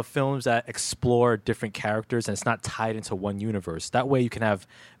films that explore different characters and it's not tied into one universe. That way you can have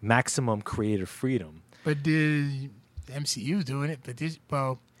maximum creative freedom. But the MCU's doing it, but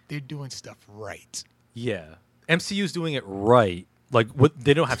they're doing stuff right. Yeah. MCU's doing it right. Like,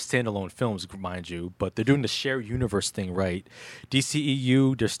 they don't have standalone films, mind you, but they're doing the shared universe thing right.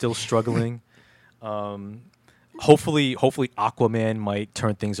 DCEU, they're still struggling. Hopefully Aquaman might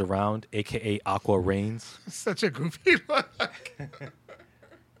turn things around, a.k.a. Aqua Reigns. Such a goofy look.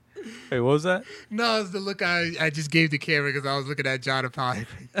 Hey, what was that? No, it's the look I just gave the camera because I was looking at John Apollo.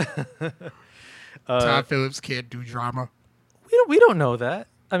 Todd Phillips can't do drama. We don't know that.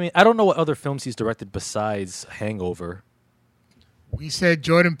 I mean, I don't know what other films he's directed besides Hangover. We said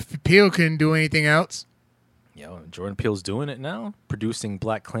Jordan Peele couldn't do anything else. Yeah, Jordan Peele's doing it now, producing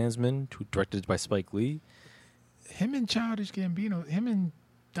Black Klansman, directed by Spike Lee. Him and Childish Gambino, him and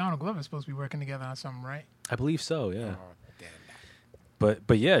Donald Glover are supposed to be working together on something, right? I believe so, yeah. Oh, damn.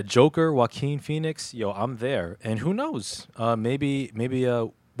 But yeah, Joker, Joaquin Phoenix, I'm there. And who knows? Maybe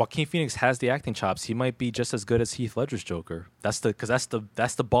Joaquin Phoenix has the acting chops. He might be just as good as Heath Ledger's Joker. That's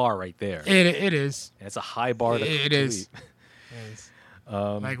the bar right there. It is. And it's a high bar to It is. It is.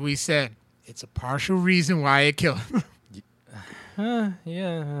 Like we said, it's a partial reason why it killed him.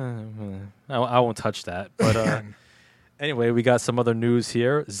 Yeah. I won't touch that. But anyway, we got some other news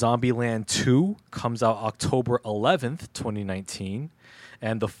here. Zombieland 2 comes out October 11th, 2019.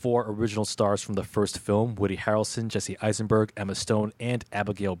 And the 4 original stars from the first film, Woody Harrelson, Jesse Eisenberg, Emma Stone, and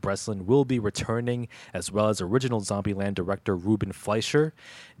Abigail Breslin, will be returning, as well as original Zombieland director Ruben Fleischer.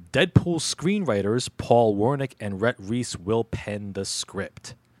 Deadpool screenwriters Paul Wernick and Rhett Reese will pen the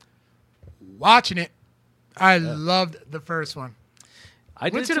script. Watching it. I loved the first one. I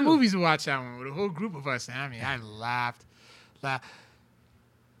went to the movies to watch that one with a whole group of us. I mean, I laughed. Man,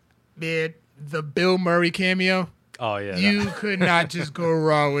 the Bill Murray cameo. Oh, yeah. You could not just go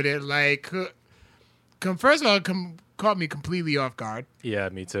wrong with it. Like, first of all, it caught me completely off guard. Yeah,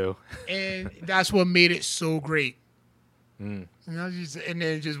 me too. And that's what made it so great. Mm. And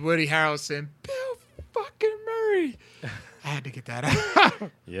then just Woody Harrelson, Bill fucking Murray. I had to get that out.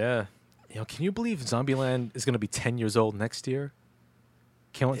 Yeah. Can you believe Zombieland is going to be 10 years old next year?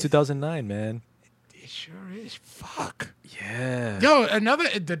 Came out in 2009, man. It sure is. Fuck. Yeah. Yo,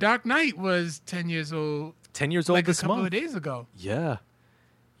 The Dark Knight was 10 years old. 10 years old Like this a couple month. of days ago. Yeah.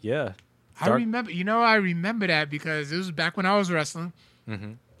 Yeah. I remember. I remember that because it was back when I was wrestling,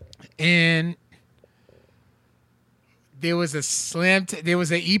 Mm-hmm. and there was a there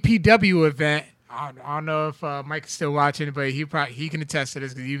was an EPW event. I don't know if Mike's still watching, but he can attest to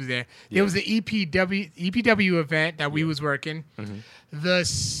this because he was there. Yeah. There was an EPW event that we was working the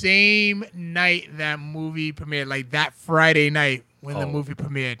same night that movie premiered, like that Friday night when the movie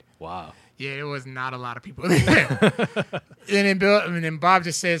premiered. Wow. Yeah, there was not a lot of people there. and then Bob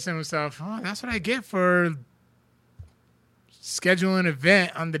just says to himself, "Oh, that's what I get for scheduling an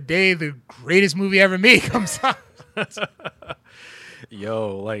event on the day the greatest movie ever made comes out."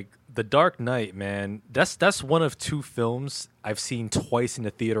 Yo, like The Dark Knight, man. That's one of two films I've seen twice in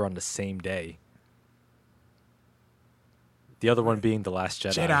the theater on the same day. The other one being The Last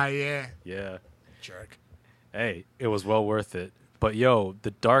Jedi. Yeah. Yeah. Jerk. Hey, it was well worth it. But yo,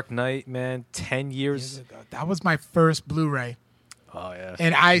 The Dark Knight, man, 10 years. That was my first Blu-ray. Oh yeah.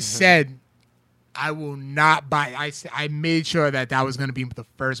 And I said I will not buy. I made sure that was going to be the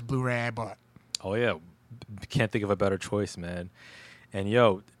first Blu-ray I bought. Oh yeah. Can't think of a better choice, man. And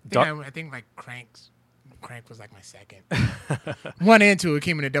yo, I think like Crank was like my second. 1 and 2, it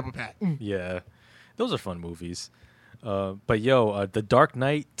came in a double pack. yeah, those are fun movies. But yo, The Dark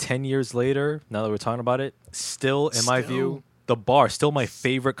Knight, 10 years later, now that we're talking about it, still, in my view, The Bar, still my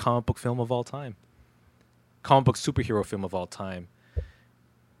favorite comic book film of all time. Comic book superhero film of all time.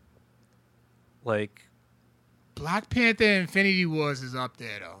 Like, Black Panther Infinity Wars is up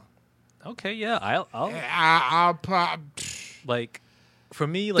there, though. okay, yeah, I'll like, for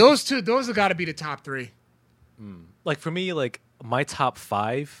me, like, those have got to be the top 3. like for me, like my top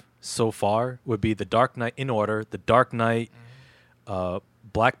 5 so far would be The Dark Knight in order: The Dark Knight,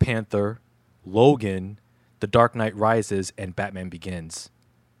 Black Panther, Logan, The Dark Knight Rises, and Batman Begins.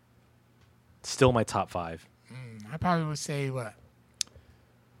 Still my top 5. I probably would say what?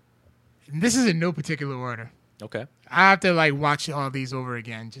 And this is in no particular order. Okay. I have to like watch all these over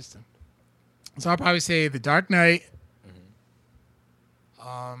again just to. So I'll probably say The Dark Knight,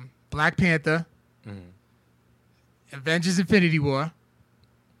 Black Panther, Avengers: Infinity War,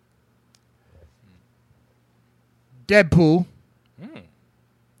 Deadpool,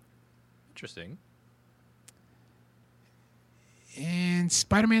 Interesting. and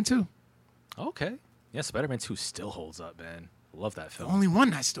Spider-Man 2. Okay. Yeah, Spider-Man 2 still holds up, man. Love that The film. only one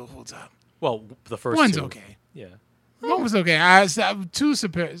that still holds up. Well, the first One's two. okay. Yeah. One was okay. Two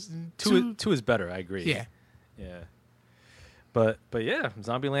Two is better, I agree. Yeah. Yeah. But yeah,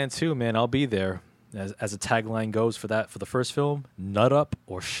 Zombieland 2, man, I'll be there. As a tagline goes for the first film, nut up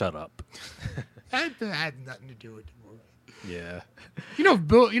or shut up. That had nothing to do with the movie. Yeah.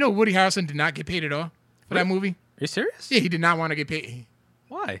 Woody Harrelson did not get paid at all for that movie. Are you serious? Yeah, he did not want to get paid.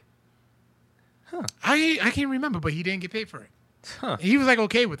 Why? I can't remember, but he didn't get paid for it. Huh. He was like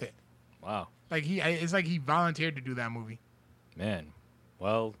okay with it. Wow. Like it's like he volunteered to do that movie. Man.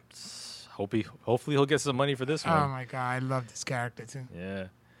 Well, hopefully he'll get some money for this one. Oh my god, I love this character too. Yeah.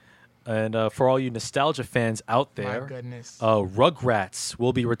 And for all you nostalgia fans out there, My goodness. Rugrats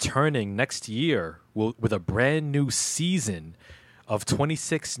will be returning next year with a brand new season of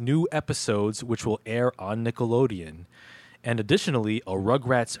 26 new episodes, which will air on Nickelodeon. And additionally, a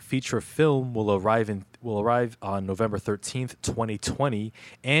Rugrats feature film will arrive on November 13th, 2020,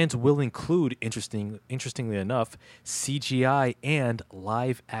 and will include, interestingly enough, CGI and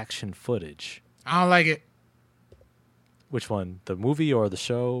live action footage. I don't like it. Which one? The movie or the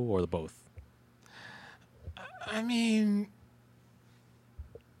show or the both? I mean,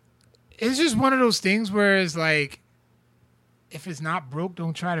 it's just one of those things where it's like, if it's not broke,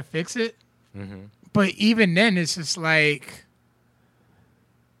 don't try to fix it. Mm-hmm. But even then, it's just like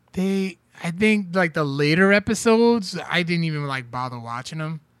I think like the later episodes, I didn't even like bother watching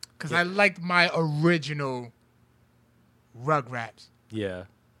them because I liked my original Rugrats. Yeah,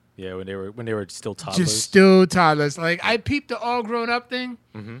 yeah. When they were still toddlers. Just still toddlers. Like I peeped the all grown up thing.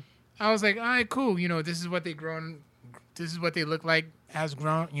 Mm-hmm. I was like, all right, cool. This is what this is what they look like as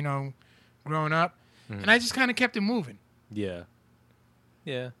grown up. Mm-hmm. And I just kind of kept it moving. Yeah,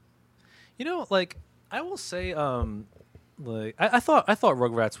 yeah. Like I will say, like I thought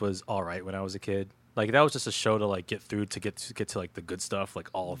Rugrats was all right when I was a kid. Like that was just a show to like get through to get to like the good stuff, like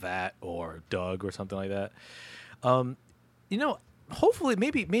All of That or Doug or something like that. Hopefully,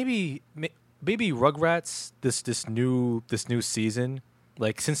 maybe Rugrats this new season,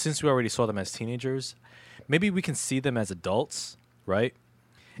 like since we already saw them as teenagers, maybe we can see them as adults, right?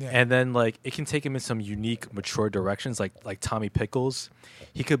 And then like it can take him in some unique, mature directions. Like Tommy Pickles,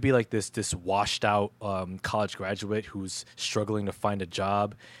 he could be like this washed out college graduate who's struggling to find a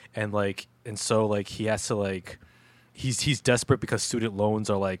job, and so like he has to like. He's desperate because student loans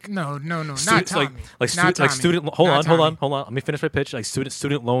are like not Tommy. Student. Hold on. Let me finish my pitch. Like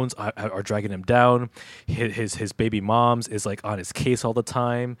student loans are dragging him down. His baby moms is like on his case all the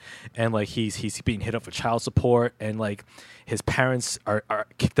time, and like he's being hit up for child support, and like his parents are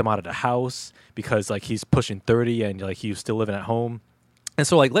kicked him out of the house because like he's pushing 30 and like he's still living at home, and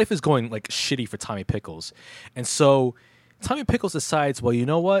so like life is going like shitty for Tommy Pickles, and so Tommy Pickles decides, well, you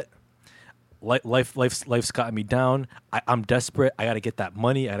know what? Life's gotten me down. I'm desperate. I got to get that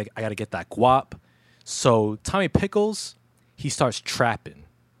money. I got to get that guap. So Tommy Pickles, he starts trapping,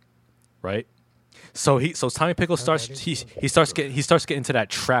 right? So Tommy Pickles starts getting into that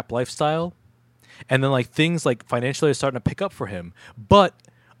trap lifestyle, and then like things like financially are starting to pick up for him. But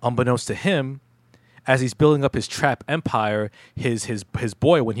unbeknownst to him, as he's building up his trap empire, his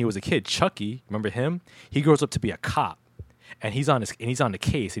boy when he was a kid, Chucky, remember him? He grows up to be a cop. And he's on the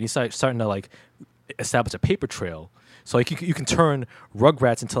case, and he's starting to like establish a paper trail. So like you can turn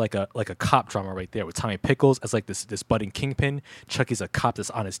Rugrats into like a cop drama right there with Tommy Pickles as like this budding kingpin. Chucky's a cop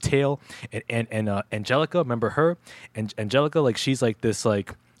that's on his tail, and Angelica, remember her? And Angelica, like she's like this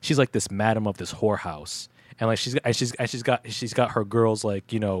madam of this whorehouse, and like she's got her girls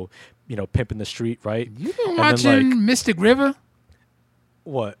like you know pimping the street, right? You been watching Mystic River?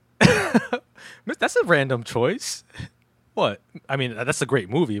 What? That's a random choice. What? I mean, that's a great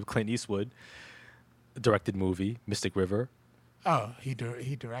movie. Clint Eastwood directed movie, Mystic River. Oh, he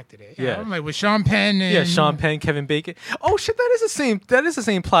directed it. Yeah. I'm like with Sean Penn. And... Yeah, Sean Penn, Kevin Bacon. Oh shit, that is the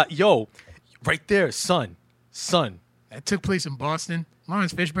same plot. Yo, right there, son. That took place in Boston.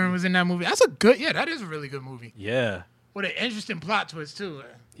 Lawrence Fishburne was in that movie. That is a really good movie. Yeah. What an interesting plot twist too.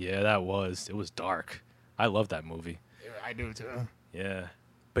 Yeah, that was. It was dark. I love that movie. Yeah, I do too. Yeah.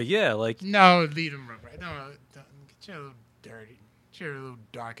 But yeah, like no, leave him right. No, get your little dirty, get your little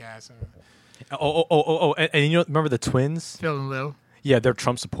dark ass. And you know, remember the twins? Phil and Lil. Yeah, they're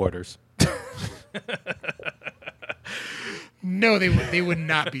Trump supporters. No, they would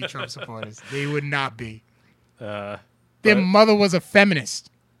not be Trump supporters. They would not be. Their mother was a feminist.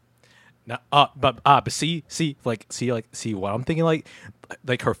 But see what I'm thinking, like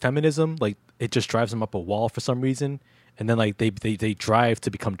her feminism, like it just drives them up a wall for some reason. And then like they drive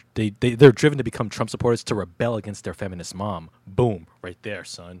to become they're driven to become Trump supporters to rebel against their feminist mom. Boom, right there,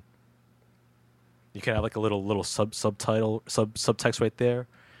 son. You can have like a little subtext right there,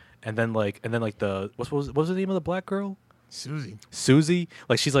 and then the what was the name of the black girl? Susie,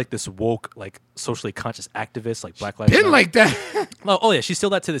 like she's like this woke, like socially conscious activist, like Black Lives Matter. Like that. Oh yeah, she's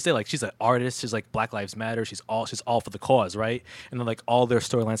still that to this day. Like she's an artist. She's like Black Lives Matter. She's all for the cause, right? And then like all their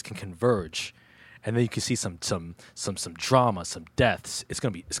storylines can converge. And then you can see some drama, some deaths. It's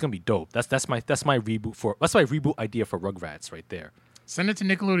gonna be dope. That's my reboot idea for Rugrats right there. Send it to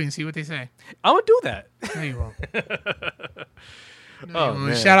Nickelodeon and see what they say. I'm gonna do that. No, you won't.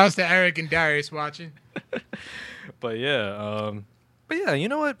 Man. Shout outs to Eric and Darius watching. But yeah, you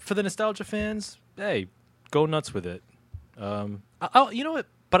know what? For the nostalgia fans, hey, go nuts with it. You know what?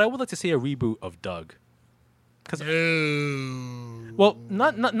 But I would like to see a reboot of Doug. Well,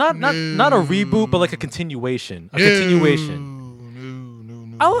 not a reboot, but like a continuation. No.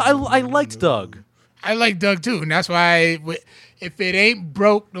 I liked Doug. I like Doug too, and that's why if it ain't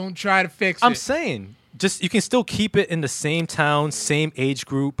broke, don't try to fix it. I'm saying, just you can still keep it in the same town, same age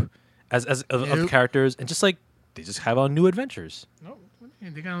group of characters, and just like they just have on new adventures. No,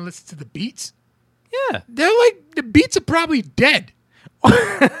 they're gonna listen to the beats. Yeah, they're like the beats are probably dead.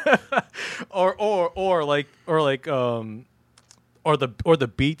 or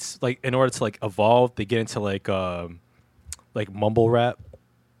the beats, like in order to like evolve, they get into like mumble rap.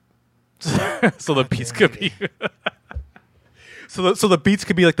 So the beats could be so the beats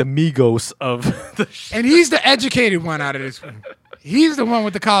could be like the Migos of the show. And he's the educated one out of this one. He's the one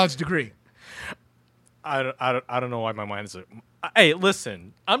with the college degree. I don't know why my mind is. Hey,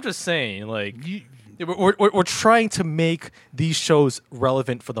 listen, I'm just saying, like. We're trying to make these shows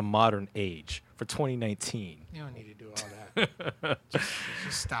relevant for the modern age, for 2019. You don't need to do all that.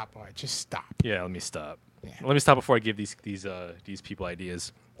 just stop, all right? Just stop. Yeah, let me stop. Yeah. Let me stop before I give these people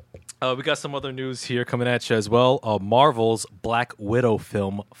ideas. We got some other news here coming at you as well. Marvel's Black Widow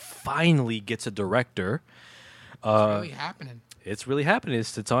film finally gets a director. It's really happening. It's really happening.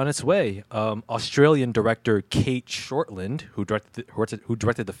 It's on its way. Australian director Kate Shortland, who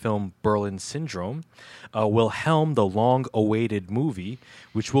directed the film Berlin Syndrome, will helm the long-awaited movie,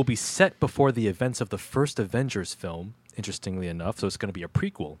 which will be set before the events of the first Avengers film, interestingly enough. So it's going to be a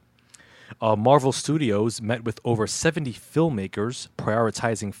prequel. Marvel Studios met with over 70 filmmakers,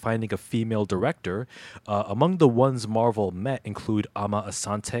 prioritizing finding a female director. Among the ones Marvel met include Ama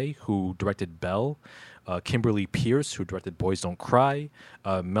Asante, who directed Belle, Kimberly Pierce, who directed Boys Don't Cry,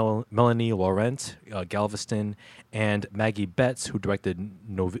 Melanie Laurent, Galveston, and Maggie Betts, who directed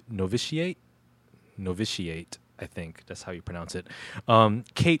Novitiate. Novitiate, I think that's how you pronounce it.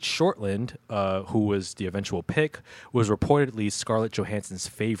 Kate Shortland, who was the eventual pick, was reportedly Scarlett Johansson's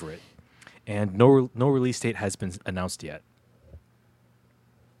favorite. And no release date has been announced yet.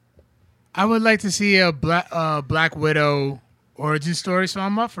 I would like to see a Black Widow origin story, so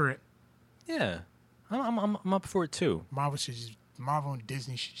I'm up for it. Yeah, I'm up for it too. Marvel and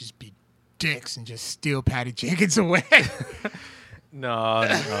Disney should just be dicks and just steal Patty Jenkins away. No.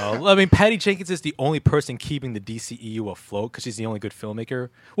 I mean, Patty Jenkins is the only person keeping the DCEU afloat because she's the only good filmmaker.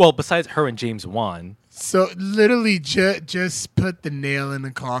 Well, besides her and James Wan. So literally just put the nail in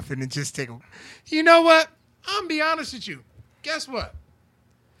the coffin and just take a... You know what? I'm going to be honest with you. Guess what?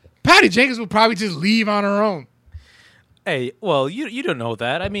 Patty Jenkins will probably just leave on her own. Hey, well, you don't know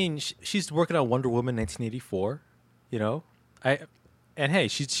that. I mean, she's working on Wonder Woman 1984, you know? And hey,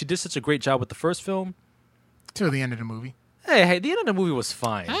 she did such a great job with the first film. Till the end of the movie. Hey, the end of the movie was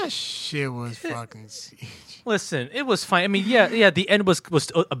fine. That shit was fucking siege. Listen, it was fine. I mean, yeah, the end was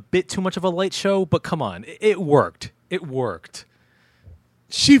a bit too much of a light show, but come on, it worked. It worked.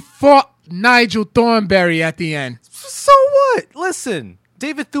 She fought Nigel Thornberry at the end. So what? Listen,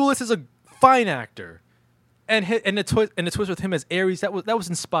 David Thewlis is a fine actor, and the twist with him as Ares that was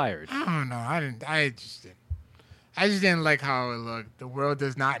inspired. I don't know. I just didn't like how it looked. The world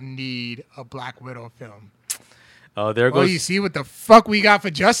does not need a Black Widow film. Oh, there goes. Well, you see what the fuck we got for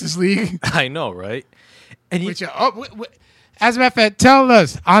Justice League. I know, right? And as a matter of fact, tell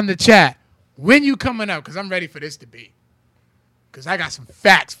us on the chat when you coming out, because I'm ready for this debate. Because I got some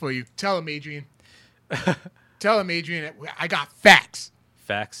facts for you. Tell him, Adrian. Tell him, Adrian, I got facts.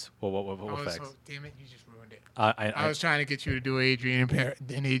 Facts? What facts? So, damn it, you just ruined it. I was trying to get you to do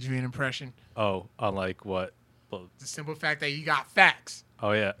an Adrian impression. Oh, on like what? The simple fact that you got facts.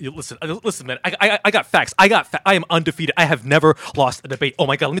 Oh yeah, listen, man. I got facts. I am undefeated. I have never lost a debate. Oh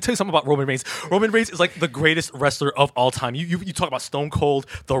my god, let me tell you something about Roman Reigns. Roman Reigns is like the greatest wrestler of all time. You talk about Stone Cold,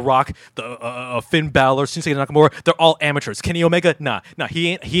 The Rock, the Finn Balor, Shinsuke Nakamura. They're all amateurs. Kenny Omega, nah,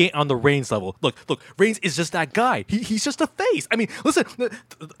 he ain't on the Reigns level. Look, Reigns is just that guy. He's just a face. I mean, listen.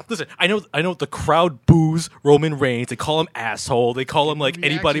 I know the crowd boos Roman Reigns. They call him asshole. They call him like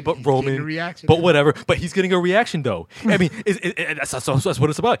anybody but Roman. But whatever. But he's getting a reaction though. I mean, that's what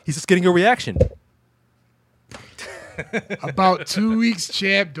it's about. He's just getting a reaction. About 2 weeks,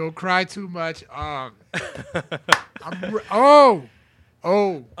 champ. Don't cry too much. I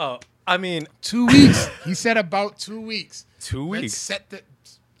mean, 2 weeks. He said about 2 weeks. 2 weeks. Let's set the.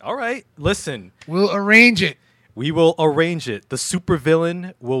 All right. Listen. We'll arrange it. We will arrange it. The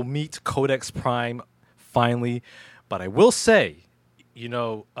supervillain will meet Codex Prime finally. But I will say,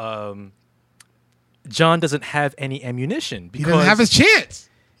 John doesn't have any ammunition because he doesn't have his chance.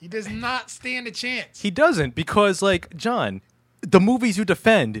 He does not stand a chance. He doesn't because, like, John, the movies you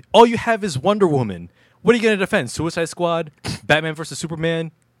defend, all you have is Wonder Woman. What are you going to defend? Suicide Squad, Batman vs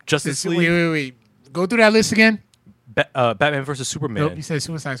Superman, Justice League. Wait. Go through that list again. Batman vs Superman. Nope, you said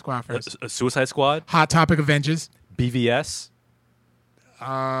Suicide Squad first. Suicide Squad. Hot Topic Avengers. BVS.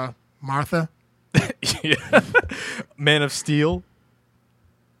 Martha. Yeah. Man of Steel.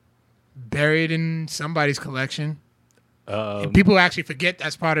 Buried in somebody's collection. And people actually forget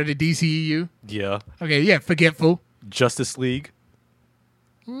that's part of the DCEU. Yeah. Okay, yeah, forgetful. Justice League.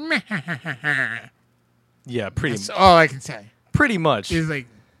 Yeah, That's all I can say. Pretty much. It's like,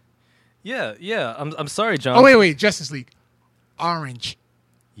 yeah. I'm sorry, John. Oh wait, Justice League. Orange.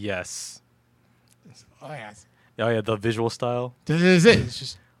 Yes. Oh yeah. Oh yeah, the visual style. This is it. It's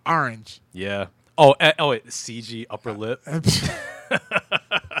just orange. Yeah. Oh, wait, CG upper lip.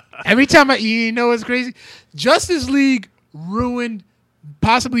 Every time you know what's crazy? Justice League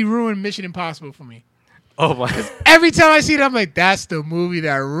possibly ruined Mission Impossible for me. Oh my! Every time I see it, I'm like, that's the movie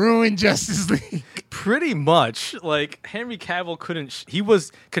that ruined Justice League. Pretty much. Like, Henry Cavill couldn't... he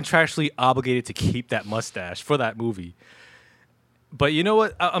was contractually obligated to keep that mustache for that movie. But you know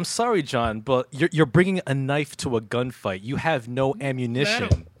what? I'm sorry, John, but you're bringing a knife to a gunfight. You have no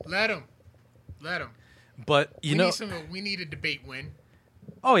ammunition. Let him. But, we need a debate win.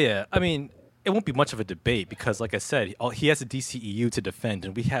 Oh, yeah. I mean, it won't be much of a debate because, like I said, he has a DCEU to defend,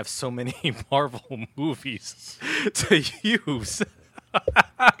 and we have so many Marvel movies to use.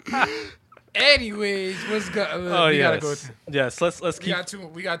 Anyways, what's good? Oh we yes, gotta go. yes. Let's We keep. got two.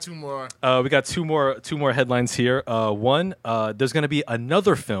 We got two more. We got two more headlines here. One, there's going to be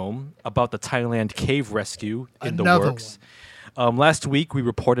another film about the Thailand cave rescue in the Another works. Last week, we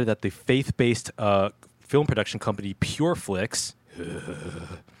reported that the faith-based film production company PureFlix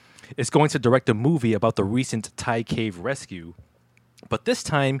is going to direct a movie about the recent Thai cave rescue. But this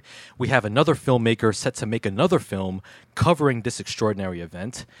time, we have another filmmaker set to make another film covering this extraordinary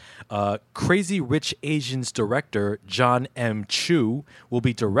event. Crazy Rich Asians director John M. Chu will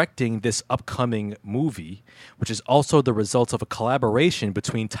be directing this upcoming movie, which is also the result of a collaboration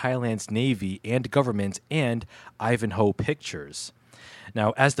between Thailand's Navy and government and Ivanhoe Pictures.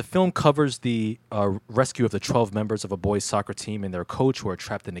 Now, as the film covers the rescue of the 12 members of a boys' soccer team and their coach who are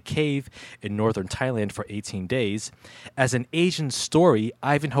trapped in a cave in northern Thailand for 18 days, as an Asian story,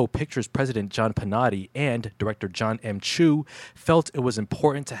 Ivanhoe Pictures president John Panatti and director John M. Chu felt it was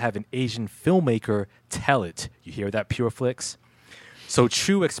important to have an Asian filmmaker tell it. You hear that, PureFlix? So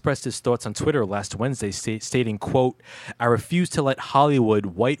Chu expressed his thoughts on Twitter last Wednesday, stating, quote, "I refuse to let Hollywood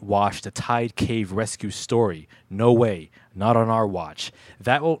whitewash the Thai cave rescue story. No way. Not on our watch.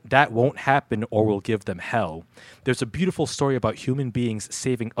 That won't happen or we'll give them hell. There's a beautiful story about human beings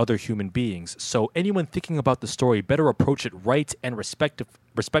saving other human beings. So anyone thinking about the story better approach it right and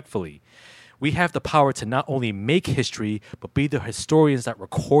respectfully. We have the power to not only make history, but be the historians that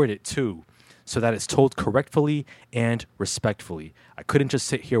record it too, so that it's told correctly and respectfully. I couldn't just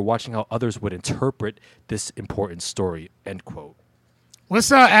sit here watching how others would interpret this important story," end quote.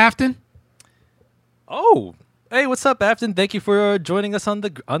 What's up, Afton? Oh, hey, what's up, Afton? Thank you for joining us on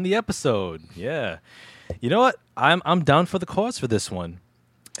the episode. Yeah, you know what? I'm down for the cause for this one.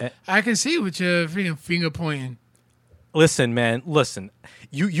 I can see with your freaking finger pointing. Listen, man. Listen,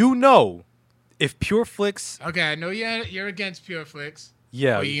 you know, if PureFlix, Okay, I know you're against PureFlix.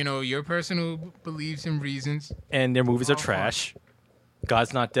 yeah, But, you know, you're a person who believes in reasons. and their movies are Oh, fuck. trash.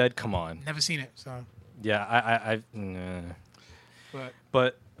 God's Not Dead. Come on. Never seen it, so. Yeah, I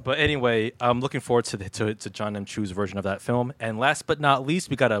But But anyway, I'm looking forward to John M. Chu's version of that film. And last but not least,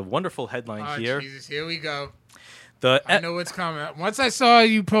 we got a wonderful headline oh, here. Jesus, here we go. The I know what's coming. Once I saw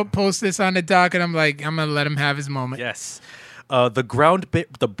you post this on the docket, I'm like, I'm gonna let him have his moment. Yes. The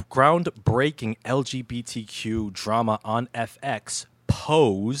groundbreaking LGBTQ drama on FX,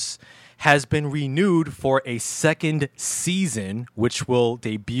 Pose, has been renewed for a second season, which will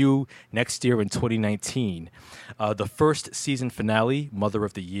debut next year in 2019. The first season finale, Mother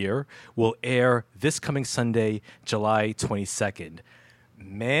of the Year, will air this coming Sunday, July 22nd.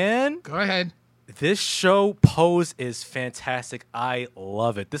 Man, Go ahead. this show Pose is fantastic. I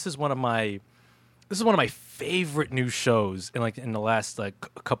love it. This is one of my favorite new shows in the last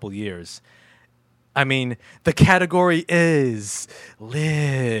couple years. I mean, the category is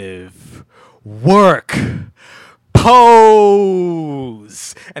live, work,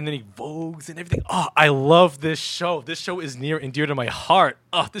 pose, and then he vogues and everything. Oh, I love this show. This show is near and dear to my heart.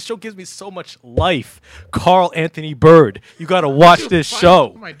 Oh, this show gives me so much life. Carl Anthony Bird, you got to watch this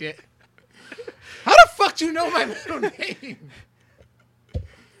show. Oh, my dick. How the fuck do you know my middle name?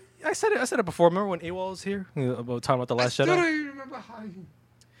 I said it before. Remember when AWOL was here? About talking about the Last I still Jedi? don't even remember how you.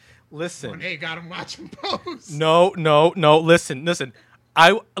 Listen. When they got him watching Pose. No. Listen. Listen.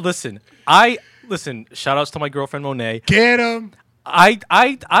 Shout outs to my girlfriend Monet. Get him.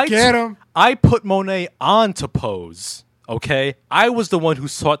 Get him. I put Monet on to Pose. Okay, I was the one who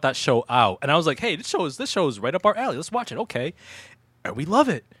sought that show out, and I was like, "Hey, this show is right up our alley. Let's watch it." Okay, and we love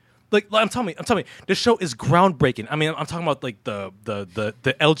it. Like I'm telling you, this show is groundbreaking. I mean, I'm talking about like the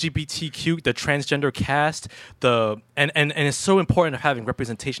LGBTQ, the transgender cast, and it's so important of having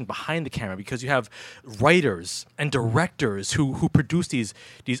representation behind the camera because you have writers and directors who produce these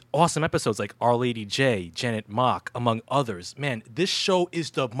awesome episodes like Our Lady J, Janet Mock, among others. Man, this show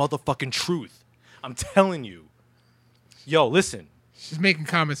is the motherfucking truth. I'm telling you. Yo, listen. She's making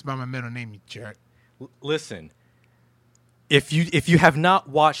comments about my middle name, you jerk. Listen. If you have not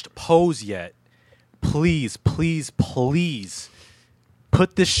watched Pose yet, please put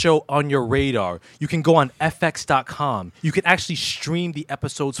this show on your radar. You can go on FX.com. You can actually stream the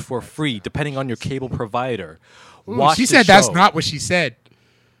episodes for free, depending on your cable provider. Ooh, Watch she the said that's show. not what she said.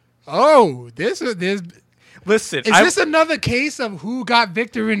 Oh, this. Listen, Is this another case of who got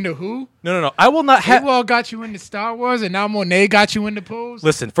Victor into who? No. I will not have. AWOL got you into Star Wars, and now Monet got you into Pose.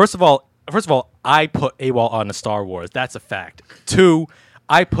 Listen, first of all, I put AWOL on to Star Wars. That's a fact. 2,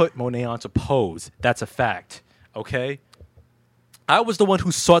 I put Monet onto Pose. That's a fact. Okay? I was the one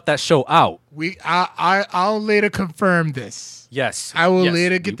who sought that show out. I'll later confirm this. Yes. I will Yes.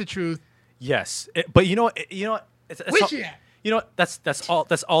 later get the truth. Yes. But you know what? It's Where's she at? You know what?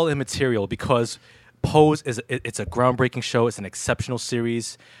 That's all immaterial because Pose it's a groundbreaking show. It's an exceptional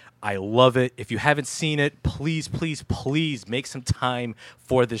series. I love it. If you haven't seen it, please, please, please make some time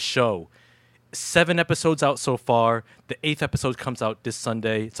for this show. 7 episodes out so far. The 8th episode comes out this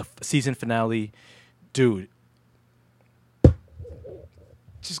Sunday. It's a season finale. Dude.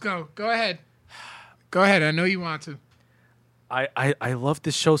 Just go. Go ahead. Go ahead. I know you want to. I love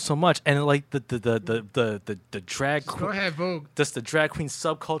this show so much, and like the drag. Go ahead, Vogue. Just the drag queen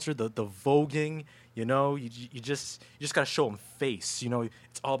subculture, the voguing. You know, you just gotta show them face. You know,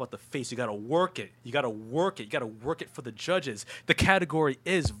 it's all about the face. You gotta work it. You gotta work it. You gotta work it for the judges. The category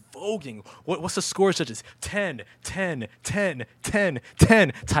is voguing. What's the scores, judges? 10, 10, 10, 10,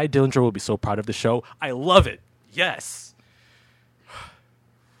 10. Ty Dillinger will be so proud of the show. I love it. Yes.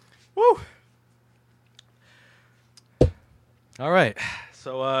 Woo. All right.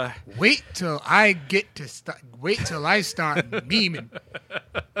 So wait till I get to start. Wait till I start memeing.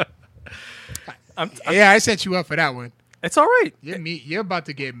 I set you up for that one. It's all right. You're about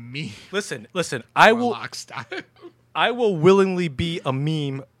to get me. Listen. I will. I will willingly be a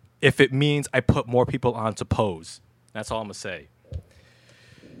meme if it means I put more people onto Pose. That's all I'm gonna say.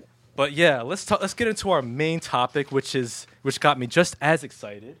 But yeah, let's get into our main topic, which got me just as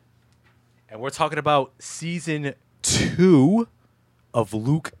excited, and we're talking about season 2 of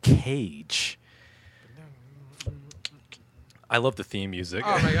Luke Cage. I love the theme music.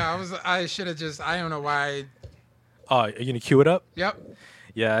 Oh my god, I should have just. I don't know why. Are you gonna cue it up? Yep.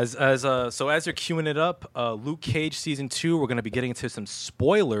 Yeah. As you're queuing it up, Luke Cage season 2. We're gonna be getting into some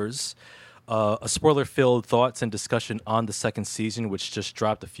spoilers, a spoiler-filled thoughts and discussion on the second season, which just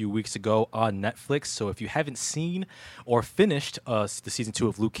dropped a few weeks ago on Netflix. So if you haven't seen or finished the season 2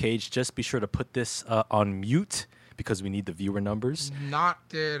 of Luke Cage, just be sure to put this on mute because we need the viewer numbers.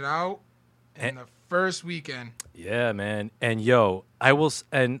 Knocked it out in the first weekend. Yeah, man. And yo, I will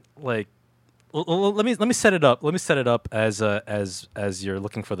let me set it up. Let me set it up as you're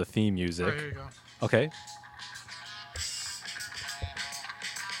looking for the theme music. Oh, here you go. Okay.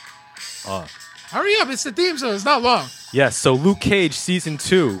 Hurry up! It's the theme song. It's not long. Yeah. So Luke Cage season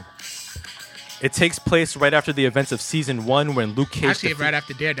 2. It takes place right after the events of season 1 when Luke Cage. Actually, right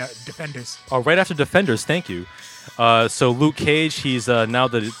after their Defenders. Oh, right after Defenders. Thank you. So Luke Cage, he's now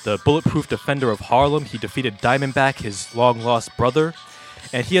the bulletproof defender of Harlem. He defeated Diamondback, his long-lost brother,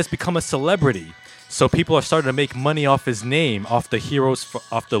 and he has become a celebrity. So people are starting to make money off his name, off the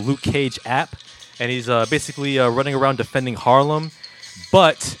Luke Cage app, and he's basically running around defending Harlem.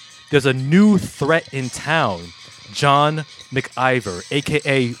 But there's a new threat in town, John McIver,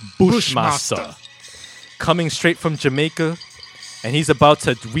 a.k.a. Bushmaster, coming straight from Jamaica. And he's about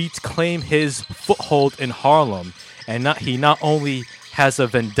to reclaim his foothold in Harlem. And he not only has a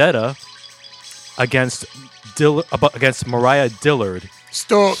vendetta against Mariah Dillard.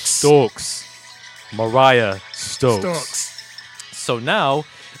 Stokes. Mariah Stokes. So now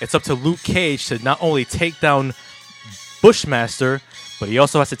it's up to Luke Cage to not only take down Bushmaster, but he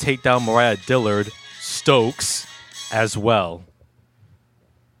also has to take down Mariah Dillard, Stokes, as well.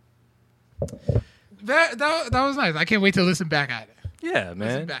 That was nice. I can't wait to listen back at it. Yeah, man.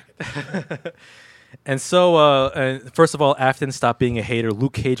 Listen back at it. And so, first of all, Afton, stop being a hater.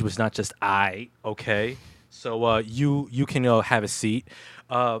 Luke Cage was not just okay? So you can have a seat.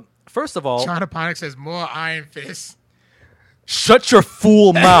 First of all, John Aponic says more Iron Fist. Shut your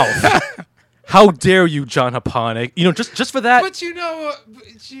fool mouth. How dare you, John Haponic? You know, just for that. But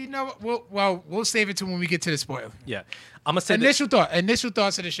we'll save it to when we get to the spoiler. Yeah, I'm gonna say initial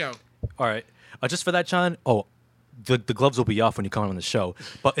thoughts of the show. All right, just for that, John. Oh, the gloves will be off when you come on the show.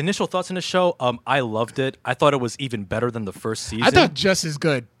 But initial thoughts on the show. I loved it. I thought it was even better than the first season. I thought just as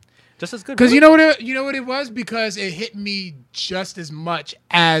good. Just as good. Because you know what it was? Because it hit me just as much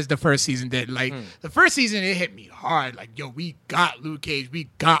as the first season did. Like the first season, it hit me hard. Like, yo, we got Luke Cage, we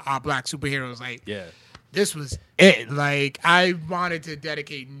got our black superheroes. Like, yeah, this was it. Like, I wanted to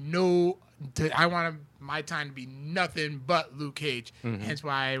dedicate I wanted my time to be nothing but Luke Cage. Hence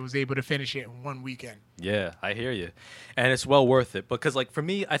why I was able to finish it in one weekend. Yeah, I hear you, and it's well worth it. Because like for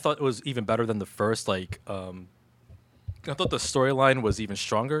me, I thought it was even better than the first. Like, I thought the storyline was even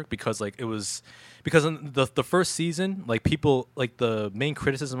stronger because in the first season, like people like the main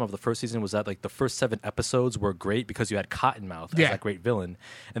criticism of the first season was that like the first 7 episodes were great because you had Cottonmouth as that great villain,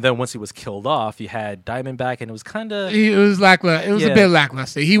 and then once he was killed off, you had Diamondback, and it was kind of it was lackluster. It was a bit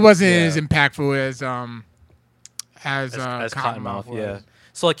lackluster. He wasn't as impactful as Cottonmouth was. Yeah.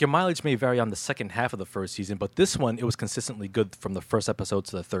 So, like, your mileage may vary on the second half of the first season, but this one, it was consistently good from the first episode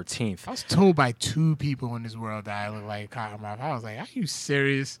to the 13th. I was told by 2 people in this world that I look like Cottonmouth. I was like, are you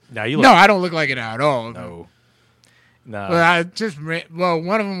serious? No, I don't look like it at all. No. Nah. Well,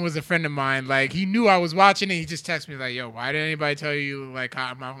 one of them was a friend of mine. Like, he knew I was watching it. He just texted me like, "Yo, why did anybody tell you you look like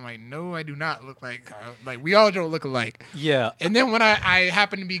Cottonmouth?" I'm like, "No, I do not look like like we all don't look alike." Yeah. And then when I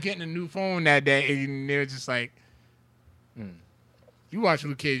happened to be getting a new phone that day, and they were just like, "You watch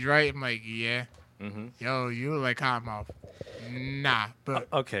Luke Cage, right?" I'm like, "Yeah." Mm-hmm. Yo, you look like Cottonmouth. Nah, but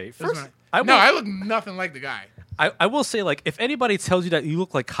Okay. this First, one- I I look nothing like the guy. I will say, like, if anybody tells you that you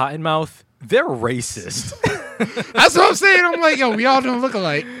look like Cottonmouth, they're racist. That's what I'm saying. I'm like, yo, we all don't look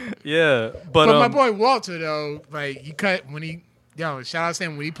alike. Yeah, But my boy Walter, though, like, shout out to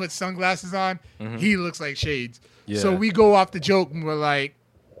him, when he puts sunglasses on, he looks like Shades. Yeah. So we go off the joke and we're like,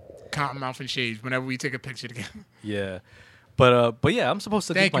 Cottonmouth and Shades whenever we take a picture together. Yeah, but yeah, I'm supposed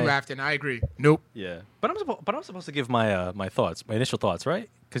to. Thank you, Afton. I agree. Nope. Yeah, but I'm supposed to give my my thoughts, my initial thoughts, right?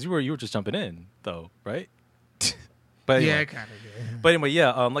 Because you were just jumping in, though, right? But anyway. Yeah, kind of. But anyway,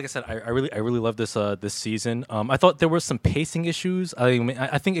 yeah. Like I said, I really love this this season. I thought there were some pacing issues. I mean,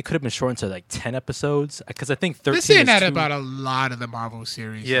 I think it could have been shortened to like 10 episodes because I think 13. They're saying is that too- about a lot of the Marvel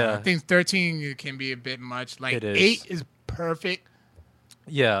series. Yeah. I think 13 can be a bit much. Like, It is. 8 is perfect.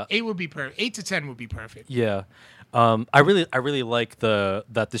 Yeah, 8 would be perfect. 8 to 10 would be perfect. yeah. I really like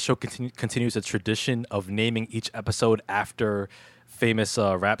that the show continues a tradition of naming each episode after famous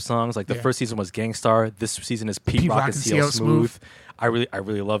rap songs. Like the first season was Gangstar. This season is Pete Rock and CL Smooth. I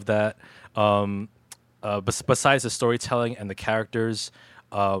really love that. Besides the storytelling and the characters,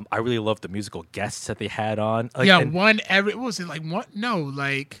 I really love the musical guests that they had on. Like, what was it like? One? No,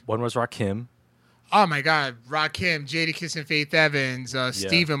 like one was Rakim. oh my God, Rakim, Jadakiss and Faith Evans,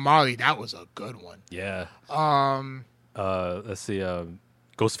 Stephen Marley. That was a good one. Yeah. Um, Let's see.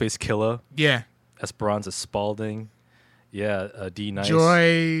 Ghostface Killer. yeah, Esperanza Spalding. Yeah. D Nice.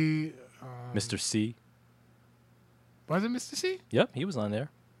 Joy. Mr. C. Was it Mr. C? Yep, he was on there.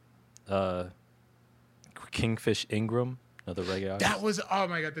 Kingfish Ingram, another reggae artist. That was oh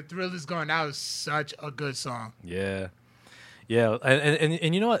my God, the Thrill Is Gone. That was such a good song. Yeah. Yeah,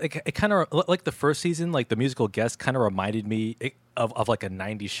 and you know what? It kind of like the first season, like the musical guest kind of reminded me of like a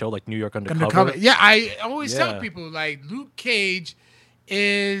 '90s show, like New York Undercover. Yeah, I always Yeah. tell people like Luke Cage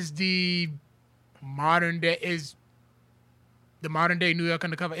is the modern day New York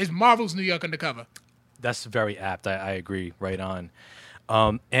Undercover. Is Marvel's New York Undercover. That's very apt. I agree. Right on.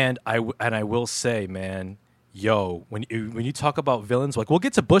 And I will say, man, yo, when you talk about villains, like we'll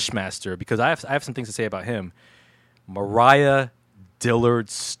get to Bushmaster because I have some things to say about him. Mariah Dillard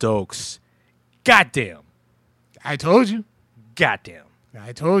Stokes, goddamn, I told you. goddamn,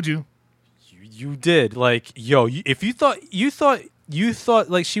 I told you. you did. Like, yo, if you thought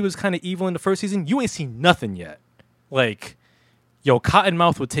like she was kind of evil in the first season, you ain't seen nothing yet. Like, yo,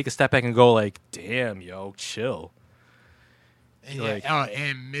 Cottonmouth would take a step back and go like, damn, yo, chill. And, Like-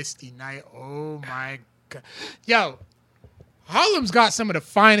 and Misty Knight. Oh my God. Yo, Harlem's got some of the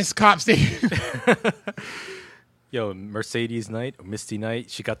finest cops there. Yo, Mercedes Knight, or Misty Knight,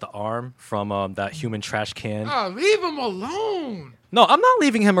 she got the arm from that human trash can. Oh, leave him alone. No, I'm not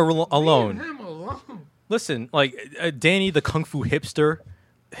leaving him alone. Leave him alone. Listen, like Danny, the kung fu hipster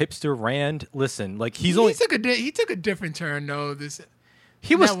Rand. Listen, like he took a different turn though.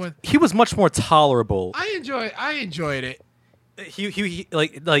 he was much more tolerable. I enjoyed it. He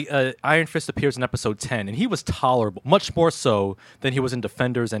Iron Fist appears in episode 10, and he was tolerable, much more so than he was in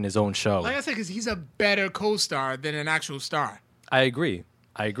Defenders and his own show. Like I said, because he's a better co-star than an actual star. I agree.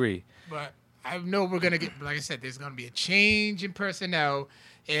 But I know we're gonna get. Like I said, there's gonna be a change in personnel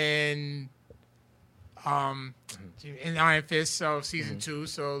in Iron Fist, so season 2.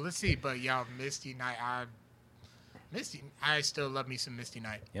 So let's see. But y'all, Misty Knight, I still love me some Misty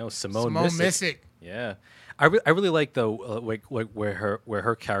Knight. You know, Simone Missick. Yeah, I really like though, like where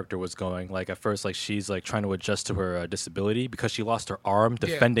her character was going. Like at first, like she's like trying to adjust to her disability because she lost her arm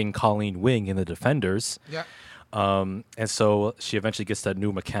defending Colleen Wing in the Defenders. Yeah. And so she eventually gets that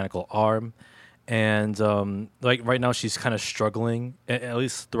new mechanical arm, and like right now she's kind of struggling, at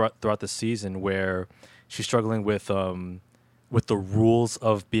least throughout the season, where she's struggling with the rules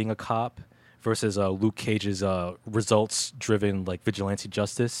of being a cop versus Luke Cage's results-driven like vigilante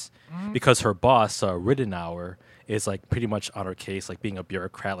justice, because her boss Ridenour is like pretty much on her case, like being a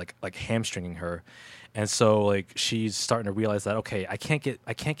bureaucrat, like hamstringing her, and so like she's starting to realize that okay, I can't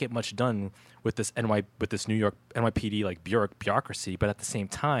get much done with this New York NYPD like bureaucracy, but at the same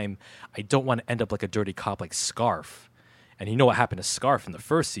time, I don't want to end up like a dirty cop like Scarf, and you know what happened to Scarf in the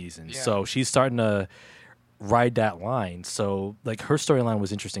first season, so she's starting to ride that line. So like her storyline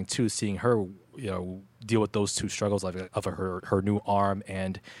was interesting too, seeing her deal with those two struggles of her new arm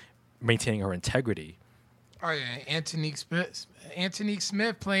and maintaining her integrity. Oh yeah, Antonique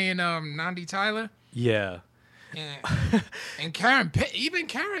Smith playing Nandi Tyler. Yeah, And even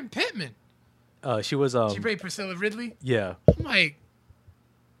Karen Pittman. She was She played Priscilla Ridley. yeah. I'm like,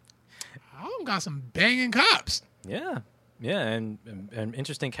 I got some banging cops. Yeah, and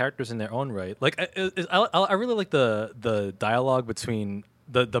interesting characters in their own right. Like I really like the dialogue between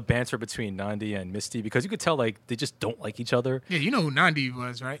the banter between Nandi and Misty, because you could tell like they just don't like each other. Yeah, you know who Nandi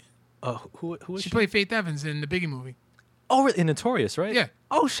was, right? Who was she? She played Faith Evans in the Biggie movie. Oh, really? In Notorious, right? Yeah.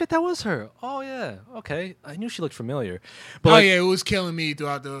 Oh shit, that was her. Oh yeah. Okay, I knew she looked familiar. But Yeah, it was killing me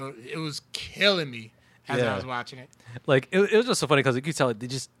It was killing me as I was watching it. Like it was just so funny because you could tell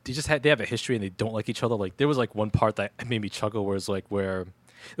they have a history and they don't like each other. Like there was like one part that made me chuckle where it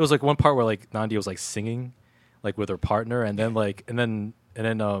was like one part where like Nandi was like singing like with her partner, and then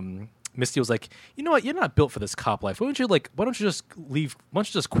Misty was like, you know what, you're not built for this cop life. Why don't you just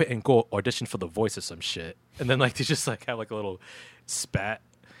quit and go audition for The Voice or some shit? And then like they just like have like a little spat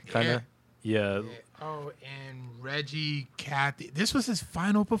kind of. Yeah. Oh, and Reggie Cathy. This was his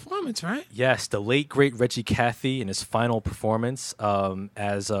final performance, right? Yes, the late great Reggie Cathy in his final performance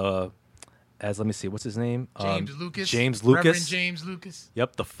as let me see, what's his name? James Lucas. James Lucas. Reverend James Lucas.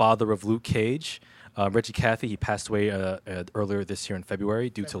 Yep, the father of Luke Cage. Reggie Cathy, he passed away earlier this year in February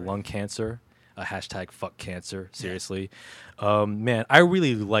due to lung cancer. Hashtag fuck cancer. Seriously, man, I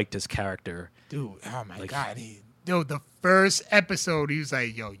really liked his character. Dude, oh my god, the first episode, he was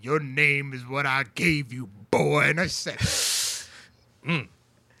like, "Yo, your name is what I gave you, boy," and I said, Kratos.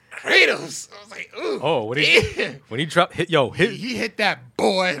 I was like, "Ooh." Oh, when he dropped, he hit that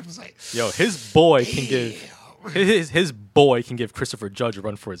boy. I was like, "Yo, his boy can give his boy can give Christopher Judge a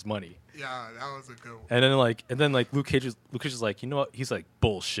run for his money." Yeah, that was a good one. And then Luke Cage is like, you know what? He's like,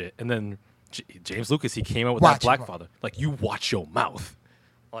 bullshit. And then James Lucas, he came out with that Blackfather. Like, you watch your mouth.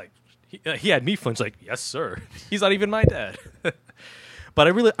 Like he had me flinch. Like, yes, sir. He's not even my dad. But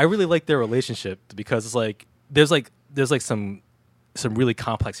I really like their relationship, because it's like there's some really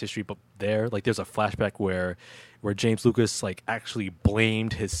complex history, but there's a flashback where James Lucas like actually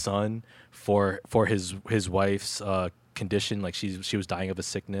blamed his son for his wife's condition. Like she was dying of a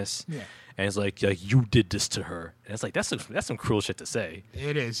sickness. Yeah. And it's like you did this to her. And it's like that's some cruel shit to say.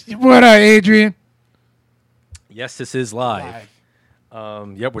 It is. What up, Adrian? Yes, this is live.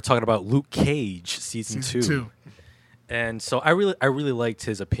 Yep, we're talking about Luke Cage season 2. And so I really liked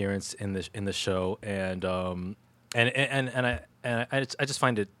his appearance in the show, and I just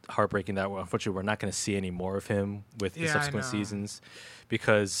find it heartbreaking that unfortunately we're not going to see any more of him with the subsequent seasons,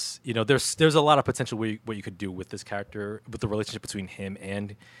 because there's a lot of potential what you could do with this character, with the relationship between him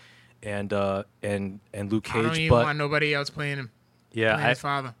and Luke Cage. I don't even want nobody else playing him. Yeah, his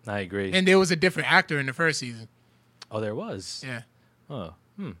father. I agree. And there was a different actor in the first season. Oh, there was. Yeah. Oh.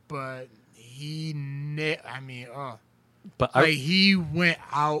 But he, But he went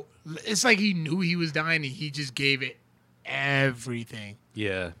out. It's like he knew he was dying, and he just gave it everything.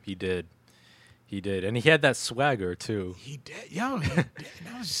 Yeah, he did. And he had that swagger too. He did. Yo, he did.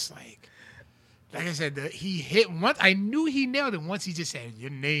 And I was just like I said, he hit once. I knew he nailed it once. He just said, "Your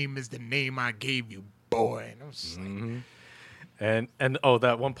name is the name I gave you, boy." And I was just like, and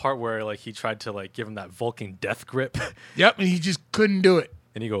that one part where like he tried to like give him that Vulcan death grip. Yep, and he just couldn't do it.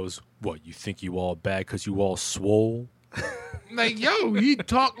 And he goes, "What, you think you all bad because you all swole?" Like, yo, he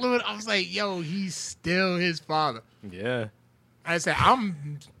talked a little. I was like, yo, he's still his father. Yeah. I said,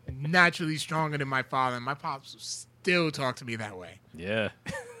 I'm naturally stronger than my father, and my pops still talk to me that way. Yeah.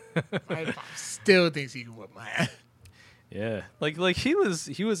 My pops still thinks he can whip my ass. Yeah. Like he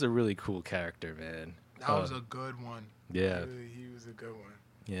was a really cool character, man. That was a good one. Yeah. He was a good one.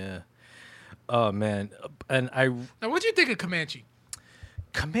 Yeah. Oh man. And now, what'd you think of Comanche?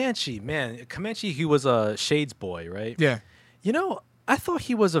 Comanche, he was a Shades boy, right? Yeah. I thought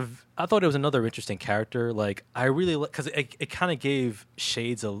it was another interesting character. Like, I really because it kind of gave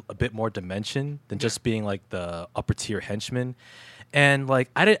Shades a bit more dimension than just being like the upper tier henchman. And like,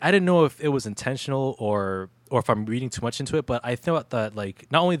 I didn't know if it was intentional or if I'm reading too much into it, but I thought that like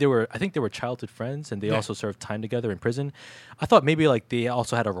not only I think they were childhood friends, and they also served time together in prison. I thought maybe like they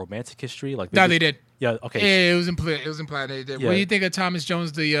also had a romantic history. Like no, they did. Yeah. Okay. Yeah, it was implied. They did. Yeah. What do you think of Thomas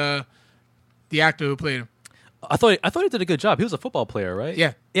Jones, the actor who played him? I thought he did a good job. He was a football player, right?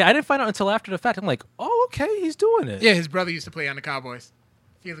 Yeah. Yeah, I didn't find out until after the fact. I'm like, oh, okay, he's doing it. Yeah, his brother used to play on the Cowboys.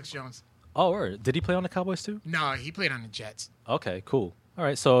 Felix Jones. Oh, right. Did he play on the Cowboys too? No, he played on the Jets. Okay, cool. All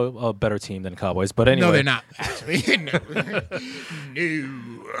right, so a better team than the Cowboys, but anyway. No, they're not actually. No.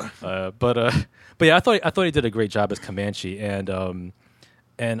 But yeah, I thought he did a great job as Comanche, and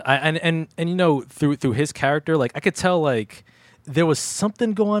through his character, like I could tell like there was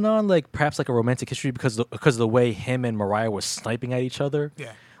something going on, like perhaps like a romantic history because of the way him and Mariah were sniping at each other.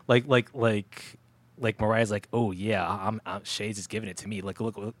 Yeah. Like like Mariah's like, oh yeah, I'm Shades is giving it to me. Like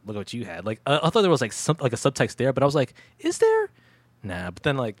look what you had. Like I thought there was like some like a subtext there, but I was like, is there? Nah. But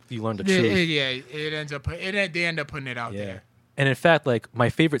then like you learn the truth. It ends up they end up putting it out there. And in fact, like my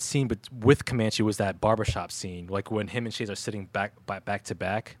favorite scene with Comanche was that barbershop scene, like when him and Shades are sitting back to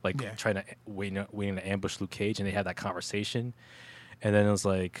back, like trying to waiting to ambush Luke Cage, and they have that conversation. And then it was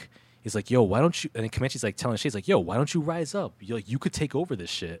like, he's like, yo, why don't you? And then Comanche's like telling Shades like, yo, why don't you rise up? You could take over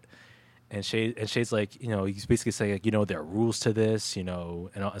this shit. And Shades like, you know, he's basically saying like, you know, there are rules to this, you know,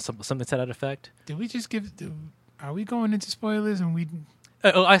 and something to that effect. Did we just are we going into spoilers and we?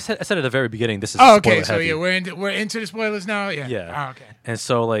 I said at the very beginning. This is okay. So heavy. yeah, we're into the spoilers now. Yeah. Yeah. Oh, okay. And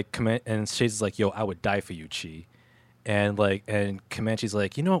so like and Shades is like, yo, I would die for you, Chi. And Comanche's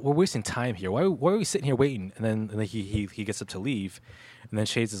like, you know what, we're wasting time here. Why are we sitting here waiting? And then he gets up to leave, and then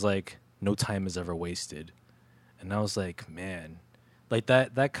Shades is like, no time is ever wasted. And I was like, man, like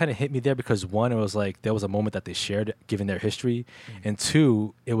that kind of hit me there because one, it was like there was a moment that they shared given their history, and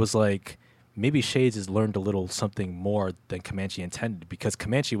two, it was like maybe Shades has learned a little something more than Comanche intended because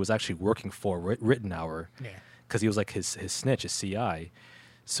Comanche was actually working for Rittenhour because he was like his snitch, his CI.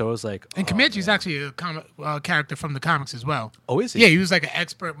 So it was like, and Comanche's actually a character from the comics as well. Oh, is he? Yeah, he was like an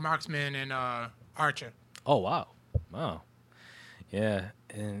expert marksman and archer. Oh wow, yeah.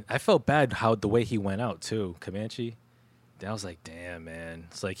 And I felt bad how the way he went out too, Comanche. I was like, damn, man.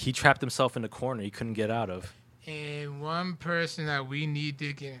 It's like he trapped himself in the corner he couldn't get out of. And one person that we need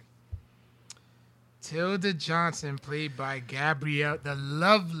to get, Tilda Johnson, played by the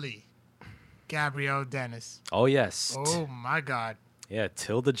lovely Gabrielle Dennis. Oh yes. Oh my God. Yeah,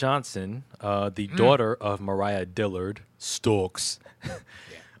 Tilda Johnson, the daughter of Mariah Dillard, Stokes.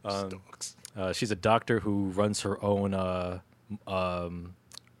 Stokes. She's a doctor who runs her own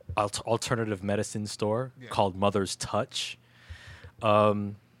alternative medicine store called Mother's Touch.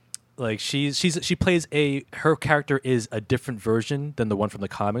 Like she plays her character is a different version than the one from the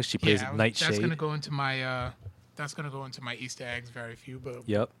comics. She plays Nightshade. That's gonna go into my Easter eggs. Very few, but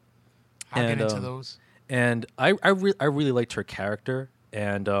I'll get into those. And I really liked her character,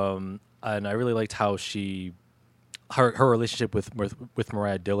 and I really liked how her relationship with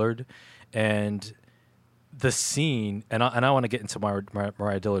Mariah Dillard, and the scene, and I want to get into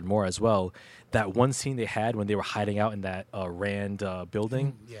Mariah Dillard more as well. That one scene they had when they were hiding out in that Rand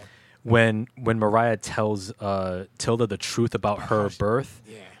building, when Mariah tells Tilda the truth about her birth,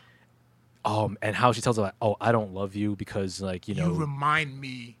 and how she tells her like, oh, I don't love you because like you remind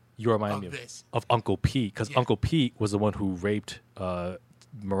me of Uncle Pete because Uncle Pete was the one who raped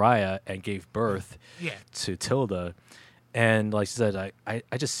Mariah and gave birth to Tilda, and like she said, I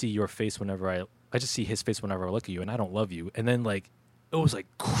just see your face whenever I just see his face whenever I look at you, and I don't love you. And then like it was like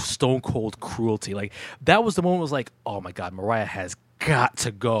stone cold cruelty. Like that was the moment. Was like, oh my God, Mariah has got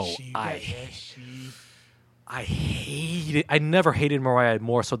to go. I hate it. I never hated Mariah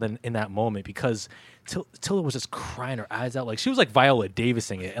more so than in that moment because Tilda was just crying her eyes out. Like she was like Viola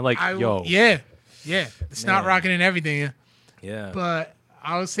Davising it, and like the snot rocking and everything. Yeah, but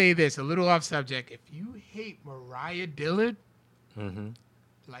I'll say this, a little off subject. If you hate Mariah Dillard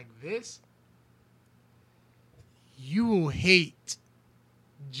like this, you will hate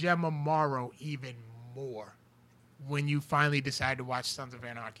Gemma Morrow even more when you finally decide to watch Sons of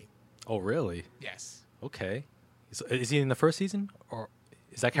Anarchy. Oh, really? Yes. Okay. Is he in the first season? Or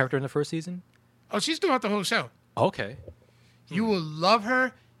is that character in the first season? Oh, she's throughout the whole show. Okay. You will love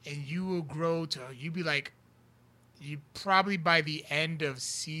her, and you will grow to her. You'll be like, you probably by the end of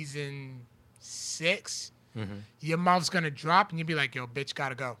season 6, your mouth's going to drop, and you'll be like, yo, bitch,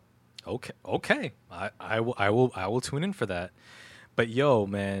 gotta go. Okay. I will tune in for that. But yo,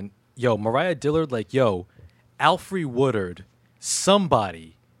 man, Mariah Dillard, like, Alfre Woodard,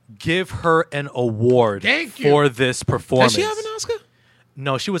 somebody give her an award for this performance. Does she have an Oscar?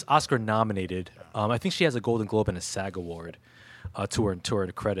 No, she was Oscar nominated. I think she has a Golden Globe and a SAG award to her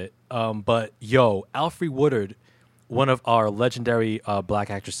credit. But Alfre Woodard, one of our legendary black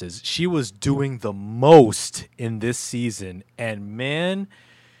actresses, she was doing the most in this season, and man.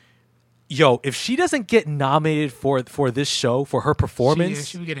 If she doesn't get nominated for this show for her performance,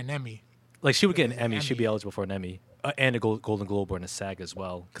 she would get an Emmy. Like she would get an Emmy. She'd be eligible for an Emmy and a Golden Globe or a SAG as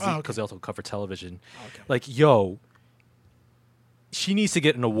well because they also cover television. Okay. Like she needs to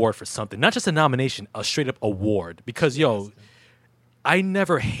get an award for something, not just a nomination, a straight up award. Because I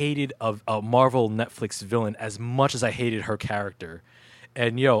never hated a Marvel Netflix villain as much as I hated her character.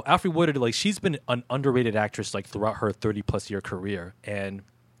 And Alfre Woodard, like she's been an underrated actress like throughout her 30+ year career, and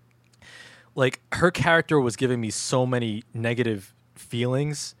like her character was giving me so many negative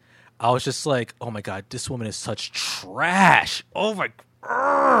feelings. I was just like, oh my God, this woman is such trash. Oh my,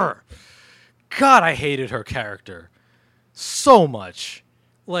 God, I hated her character so much.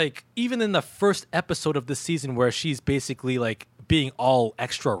 Like, even in the first episode of this season where she's basically, like, being all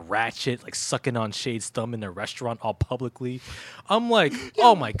extra ratchet, like, sucking on Shade's thumb in the restaurant all publicly. I'm like,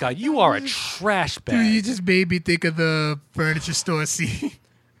 oh, my God, you are a trash bag. Dude, you just made me think of the furniture store scene.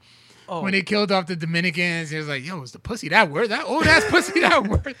 Oh. When they killed off the Dominicans, he was like, yo, is the pussy that word? That's pussy that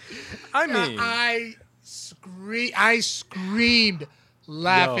word. I mean... I screamed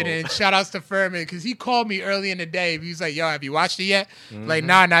laughing, Yo. and shout outs to Furman because he called me early in the day. He was like, yo, have you watched it yet? Like,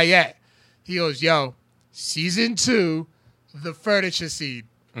 nah, not yet. He goes, yo, season 2, the furniture scene.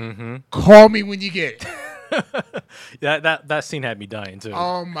 Call me when you get it. that scene had me dying, too.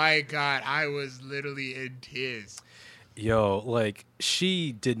 Oh, my God. I was literally in tears. Yo, like,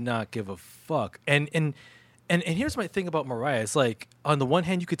 she did not give a fuck. And here's my thing about Mariah. It's like, on the one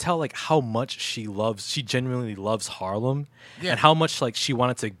hand, you could tell like how much she genuinely loves Harlem, and how much like she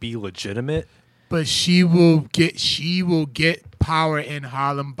wanted to be legitimate. But she will get power in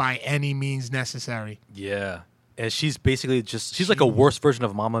Harlem by any means necessary. Yeah. And she's basically she's like a worse version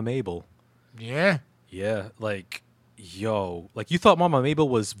of Mama Mabel. Yeah. Yeah. Like, yo, like you thought Mama Mabel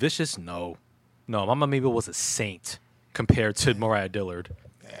was vicious? No, Mama Mabel was a saint compared to Mariah Dillard.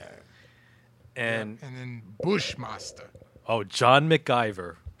 And then Bushmaster. Oh, John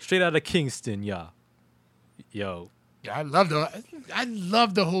McIver, straight out of Kingston, yeah. Yo. Yeah, I love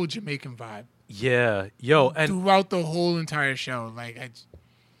the whole Jamaican vibe. Yeah, yo, and throughout the whole entire show,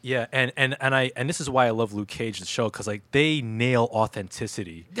 yeah, and this is why I love Luke Cage the show, because like they nail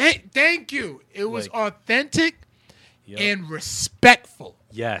authenticity. Thank you. It was authentic Yep. and respectful.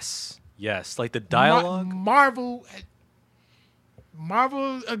 Yes, like the dialogue.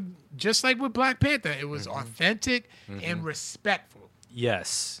 Marvel, just like with Black Panther, it was authentic and respectful.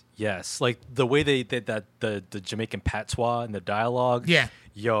 Yes, like the way they did that, the Jamaican patois and the dialogue. Yeah,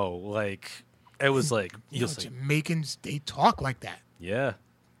 yo, like it was like Jamaicans, they talk like that. Yeah,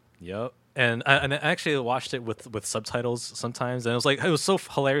 yep. And I actually watched it with subtitles sometimes, and it was so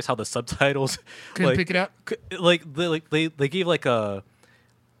hilarious how the subtitles couldn't pick it up. They gave like an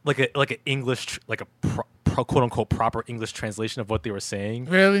English quote unquote proper English translation of what they were saying.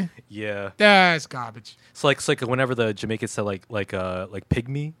 Really? Yeah. That's garbage. So it's like whenever the Jamaicans said like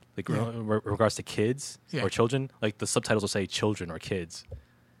pygmy, like in regards to kids or children, like the subtitles will say children or kids.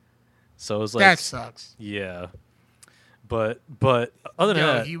 So it was like that sucks. Yeah. But other than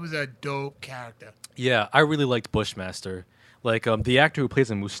that, he was a dope character. Yeah, I really liked Bushmaster. Like the actor who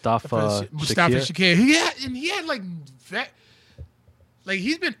plays him, Mustafa Shakir. He had like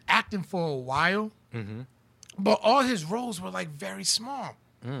he's been acting for a while. Mm-hmm. But all his roles were like very small.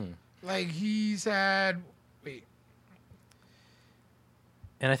 Like he's had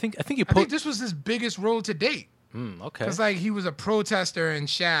and I think this was his biggest role to date. Okay. Because like he was a protester in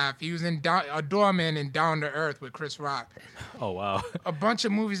Shaft. He was in a doorman in Down to Earth with Chris Rock. Oh wow. A bunch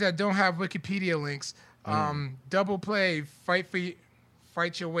of movies that don't have Wikipedia links. Double Play,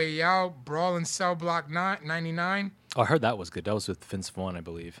 Fight Your Way Out, Brawl in Cell Block 99. Oh, I heard that was good. That was with Vince Vaughn, I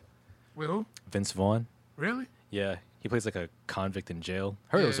believe. With who? Vince Vaughn. Really? Yeah. He plays like a convict in jail.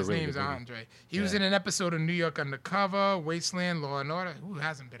 Heard it was a really good movie. His name's Andre. He was in an episode of New York Undercover, Wasteland, Law and Order. Who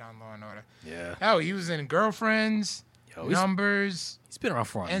hasn't been on Law and Order? Yeah. Oh, he was in Girlfriends, Numbers. He's been around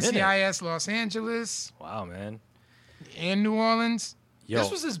for a minute. NCIS Los Angeles. Wow, man. And New Orleans.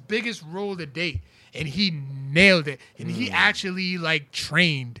 This was his biggest role to date, and he nailed it. And he actually like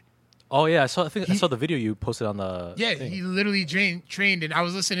trained. Oh yeah, I saw the video you posted on the thing. He literally trained, and I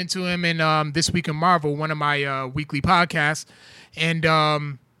was listening to him in This Week in Marvel, one of my weekly podcasts, and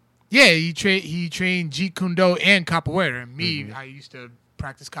he trained Jeet Kune Do and Capoeira. And me, I used to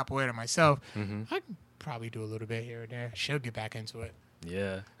practice Capoeira myself. I can probably do a little bit here and there. Should get back into it.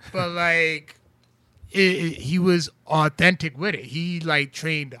 Yeah, but like, he was authentic with it. He like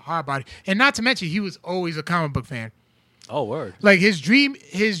trained hard body, and not to mention he was always a comic book fan. Oh, word. Like his dream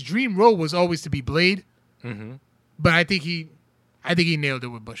role was always to be Blade. But I think he nailed it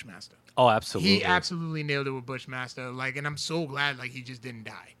with Bushmaster. Oh, absolutely. He absolutely nailed it with Bushmaster. Like, and I'm so glad like he just didn't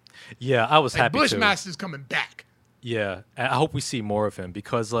die. Yeah, I was happy Bushmaster's coming back. Yeah, and I hope we see more of him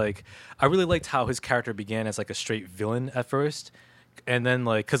because like I really liked how his character began as like a straight villain at first. And then,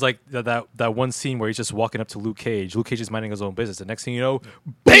 like, because, like, that one scene where he's just walking up to Luke Cage. Luke Cage is minding his own business. The next thing you know,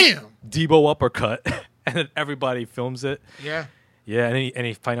 BAM! Debo uppercut. And then everybody films it. Yeah. Yeah, and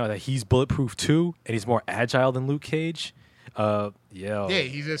he find out that he's bulletproof, too. And he's more agile than Luke Cage. Yeah,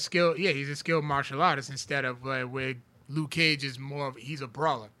 he's a skilled martial artist instead of where Luke Cage is he's a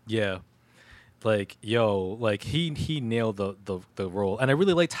brawler. Yeah. Like, he nailed the role. And I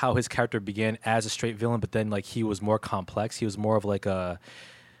really liked how his character began as a straight villain, but then, like, he was more complex. He was more of, like,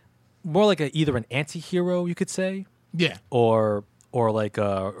 more like either an anti-hero, you could say, Yeah. or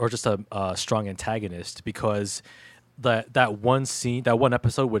or just a strong antagonist, because that one scene, that one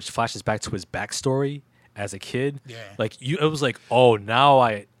episode which flashes back to his backstory as a kid, it was like, oh, now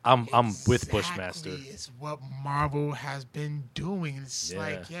I'm with Bushmaster. It's what Marvel has been doing. It's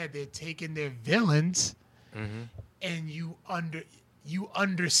like, they're taking their villains and you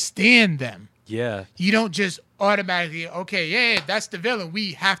understand them. Yeah. You don't just automatically, okay, that's the villain,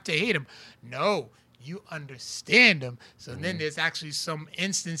 we have to hate him. No, you understand him. So then there's actually some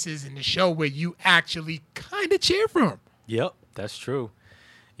instances in the show where you actually kind of cheer for him. Yep, that's true.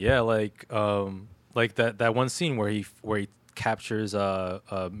 Yeah, like that one scene where he captures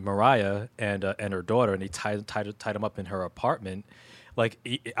Mariah and her daughter, and he tied him up in her apartment. Like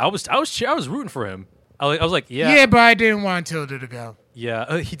I was rooting for him. I was like, yeah, but I didn't want Tilda to go.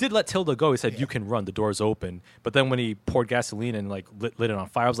 Yeah, he did let Tilda go. He said, "You can run. The door's open." But then when he poured gasoline and like lit it on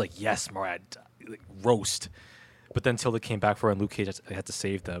fire, I was like, "Yes, Mariah, roast." But then Tilda came back for her, and Luke Cage had to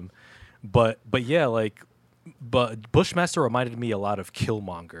save them. But Bushmaster reminded me a lot of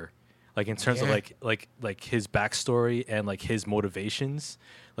Killmonger, like in terms of like his backstory and like his motivations.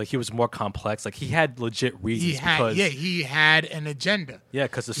 Like he was more complex. Like he had legit reasons. He had an agenda. Yeah,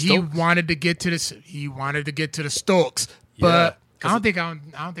 because he wanted to get to the Stokes, but I don't think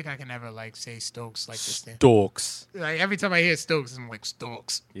I can ever like say Stokes like this. Stokes. Like every time I hear Stokes, I'm like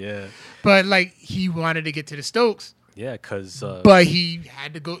Stokes. Yeah. But like he wanted to get to the Stokes. Yeah, because. But he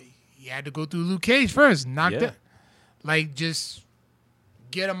had to go. He had to go through Luke Cage first. Just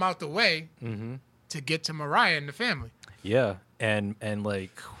get him out the way to get to Mariah and the family. Yeah, and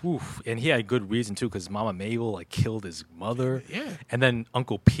like, and he had good reason too, because Mama Mabel like killed his mother. Yeah, and then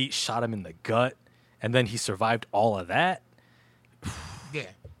Uncle Pete shot him in the gut, and then he survived all of that.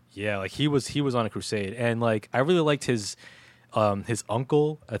 Yeah, like he was on a crusade, and like I really liked his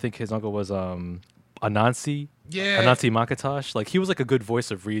uncle. I think his uncle was Anansi. Yeah, Anansi Makatosh. Like he was like a good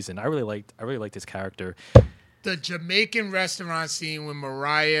voice of reason. I really liked his character. The Jamaican restaurant scene when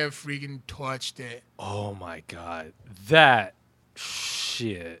Mariah freaking torched it. Oh my god, that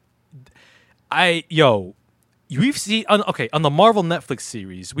shit! We've seen on the Marvel Netflix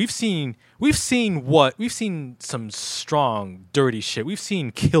series. We've seen some strong, dirty shit. We've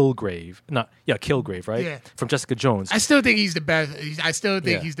seen Kilgrave, right? Yeah. From Jessica Jones. I still think he's the best. I still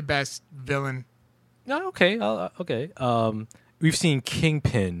think he's the best villain. No, okay, okay. We've seen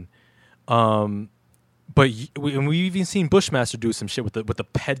Kingpin. But we've even seen Bushmaster do some shit with the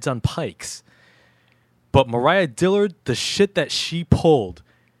Peds on Pikes. But Mariah Dillard, the shit that she pulled,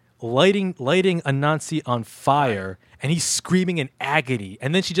 lighting Anansi on fire, and he's screaming in agony,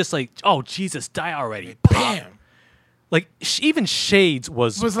 and then she just like, "Oh Jesus, die already!" Bam! Like even Shades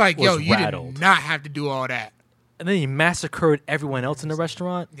was like, "Yo, you rattled. did not have to do all that." And then he massacred everyone else in the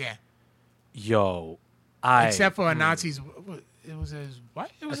restaurant. Yeah. Except for Anansi's. It was his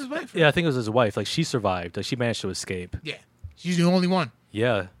wife. It was his wife. Yeah, I think it was his wife. Like she survived. Like she managed to escape. Yeah, she's the only one.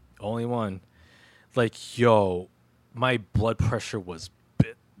 Yeah, only one. Like my blood pressure was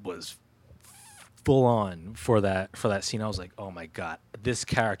full on for that scene. I was like, oh my god, this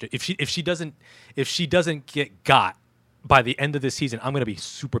character. If she doesn't get got by the end of this season, I'm gonna be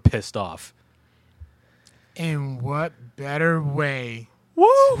super pissed off. In what better way?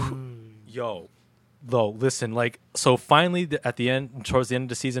 Woo! Though, listen, like, so finally at the end, towards the end of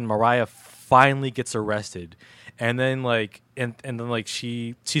the season, Mariah finally gets arrested, and then like, and then like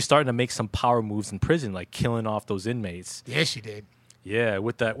she's starting to make some power moves in prison, like killing off those inmates. Yeah, she did. Yeah,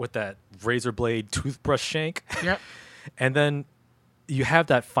 with that razor blade toothbrush shank. Yep. And then you have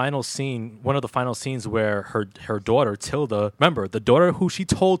that final scene, one of the final scenes where her daughter Tilda, remember the daughter who she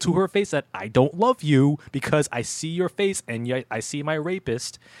told to her face that I don't love you because I see your face and I see my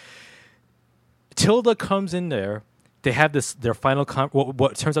rapist. Tilda comes in there. They have their final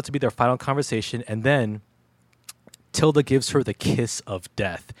what turns out to be their final conversation, and then Tilda gives her the kiss of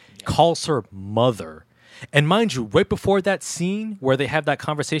death, calls her mother. And mind you, right before that scene where they have that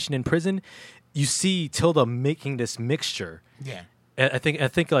conversation in prison, you see Tilda making this mixture. Yeah. I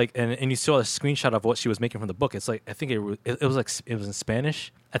think like and you saw a screenshot of what she was making from the book. It's like I think it was in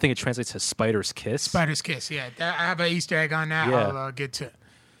Spanish. I think it translates to spider's kiss. Spider's kiss, yeah. I have an Easter egg on that. Yeah. I'll get to it.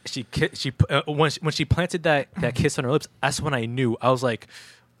 When she planted that kiss on her lips, that's when I knew. I was like,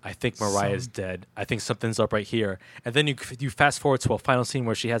 I think Mariah's dead. I think something's up right here. And then you fast forward to a final scene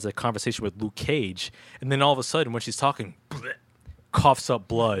where she has a conversation with Luke Cage, and then all of a sudden when she's talking, coughs up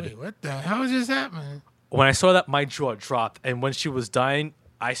blood. Wait, what the hell just happened? When I saw that, my jaw dropped, and when she was dying,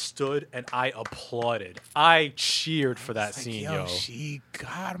 I stood and I applauded. I cheered for that scene, yo. She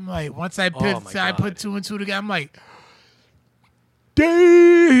got him. Like once I put two and two together, I'm like,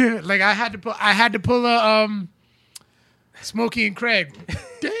 damn. Like I had to pull a Smokey and Craig.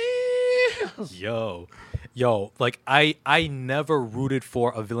 Damn. Yo, like I never rooted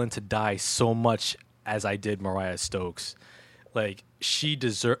for a villain to die so much as I did Mariah Stokes. Like she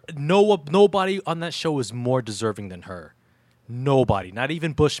nobody on that show is more deserving than her. Nobody, not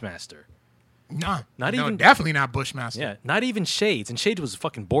even Bushmaster. Definitely not Bushmaster. Yeah, not even Shades, and Shades was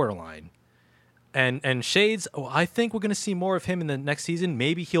fucking borderline. And Shades, I think we're gonna see more of him in the next season.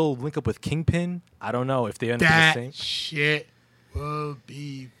 Maybe he'll link up with Kingpin. I don't know if they end up the same. That shit will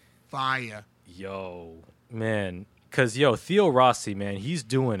be fire. Yo, man, because Theo Rossi, man, he's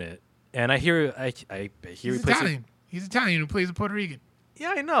doing it, and I hear He's Italian. He's Italian who plays a Puerto Rican.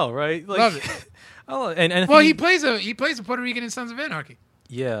 Yeah, I know, right? Like, love it. He plays a Puerto Rican in Sons of Anarchy.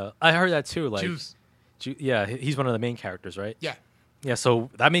 Yeah, I heard that too. Like, Juice. Yeah, he's one of the main characters, right? Yeah. Yeah, so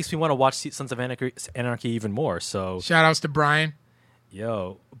that makes me want to watch Sons of Anarchy even more. So shout outs to Brian.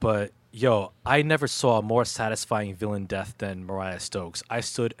 I never saw a more satisfying villain death than Mariah Stokes. I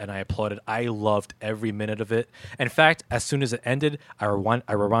stood and I applauded. I loved every minute of it. In fact, as soon as it ended, I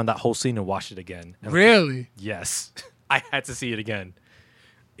rewound that whole scene and watched it again. And really? Yes. I had to see it again.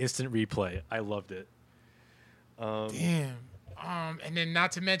 Instant replay. I loved it. Damn. And then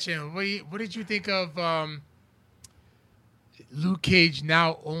not to mention, what did you think of Luke Cage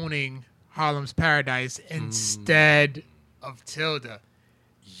now owning Harlem's Paradise instead of Tilda?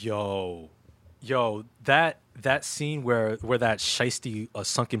 Yo, that scene where that shiesty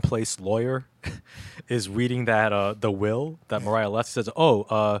sunken place lawyer is reading that the will that Mariah left, says,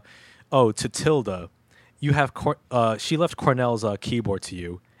 to Tilda, you have she left Cornell's keyboard to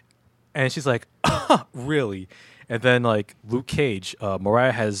you, and she's like, really? And then like Luke Cage,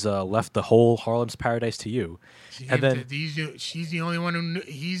 Mariah has left the whole Harlem's Paradise to you, and then she's the only one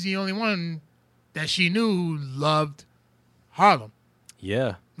he's the only one that she knew who loved Harlem.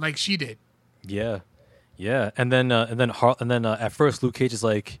 Yeah. Like she did. Yeah. And then at first Luke Cage is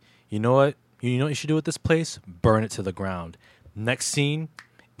like, you know what you should do with this place? Burn it to the ground. Next scene,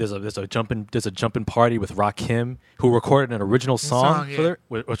 there's a jumping party with Rakim, who recorded an original song for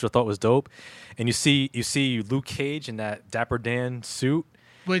it, which I thought was dope. And you see Luke Cage in that Dapper Dan suit,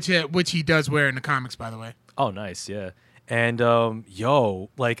 which he does wear in the comics, by the way. Oh, nice, yeah. And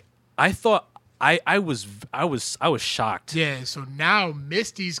like I thought. I was shocked. Yeah, so now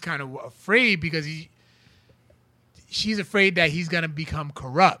Misty's kind of afraid because she's afraid that he's gonna become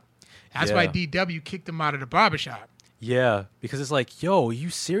corrupt. That's why DW kicked him out of the barbershop. Yeah, because it's like, yo, are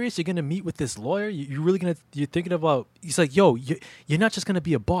you serious? You're gonna meet with this lawyer? You really gonna? You're thinking about? He's like, yo, you're not just gonna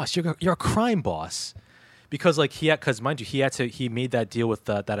be a boss. You're a crime boss. Because like because mind you, he made that deal with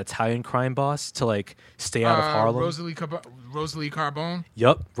that Italian crime boss to like stay out of Harlem. Rosalie Carbone.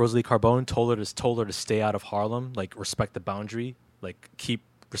 Yep, Rosalie Carbone told her to stay out of Harlem, like respect the boundary, like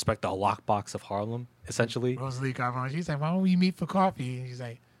respect the lockbox of Harlem, essentially. Rosalie Carbone. She's like, why don't we meet for coffee? And he's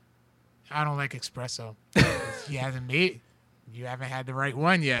like, I don't like espresso. You haven't had the right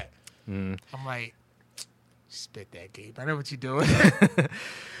one yet. I'm like, spit that Gabe. I know what you're doing.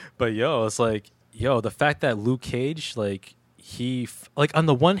 But it's like. The fact that Luke Cage, like he, like on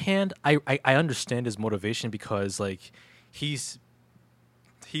the one hand, I understand his motivation because like he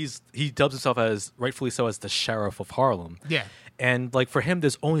dubs himself as, rightfully so, as the sheriff of Harlem. Yeah. And like for him,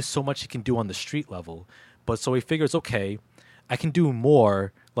 there's only so much he can do on the street level. But so he figures, okay, I can do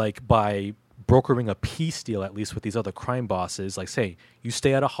more like by brokering a peace deal at least with these other crime bosses. Like, say, you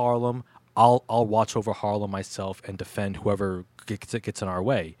stay out of Harlem, I'll watch over Harlem myself and defend whoever gets in our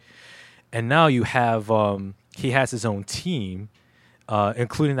way. And now you have he has his own team,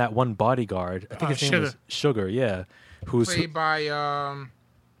 including that one bodyguard. I think his name was Sugar. Yeah, who's played by oh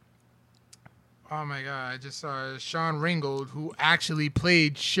my god, I just saw Sean Ringgold, who actually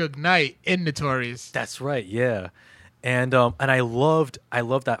played Suge Knight in Notorious. That's right. Yeah, and I loved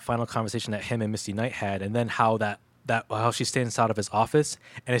that final conversation that him and Misty Knight had, and then how how she stands out of his office,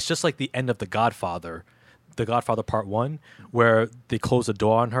 and it's just like the end of The Godfather Part 1, where they close the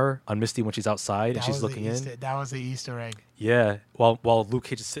door on Misty when she's outside and she's looking in. That was the Easter egg. Yeah, while Luke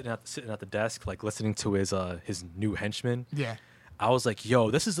Cage is sitting at the desk, like listening to his new henchman. Yeah, I was like, yo,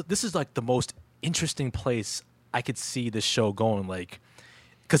 this is like the most interesting place I could see this show going, like,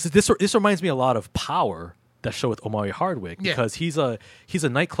 because this reminds me a lot of Power, that show with Omari Hardwick, because he's a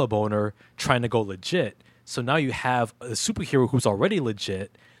nightclub owner trying to go legit. So now you have a superhero who's already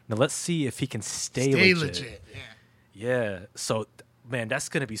legit. Now let's see if he can stay legit. Yeah. So, man, that's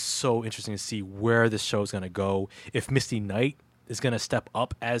going to be so interesting to see where this show is going to go. If Misty Knight is going to step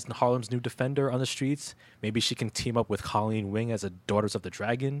up as Harlem's new defender on the streets, maybe she can team up with Colleen Wing as a Daughters of the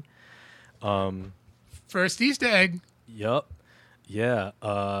Dragon. First Easter egg. Yup.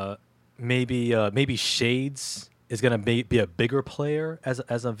 Yeah. Maybe Shades is gonna be a bigger player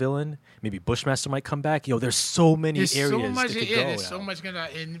as a villain. Maybe Bushmaster might come back. Yo, there's so many There's areas so much. that could Yeah, go. there's so much gonna,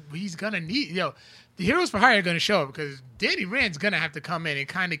 and he's gonna need. The Heroes for Hire are gonna show up because Danny Rand's gonna have to come in and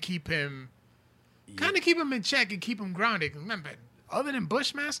kind of keep him in check and keep him grounded. Remember, other than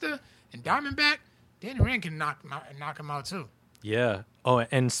Bushmaster and Diamondback, Danny Rand can knock him out too. Yeah. Oh,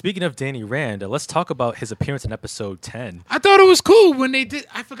 and speaking of Danny Rand, let's talk about his appearance in episode 10. I thought it was cool when they did.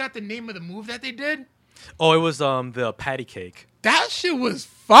 I forgot the name of the move that they did. Oh, it was the patty cake. That shit was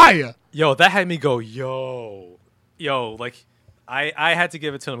fire. Yo, that had me go, yo, like I had to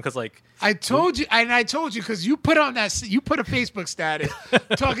give it to him because like I told you because you put a Facebook status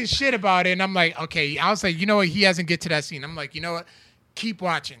talking shit about it, and I'm like, okay. I was like, you know what? He hasn't get to that scene. I'm like, you know what? Keep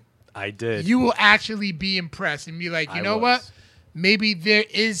watching. I did. You will actually be impressed and be like, you know what? Maybe there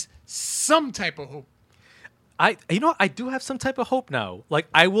is some type of hope. I do have some type of hope now. Like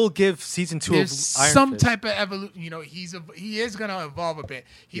I will give season 2 There's of Iron some Fist. type of evolution. He is gonna evolve a bit.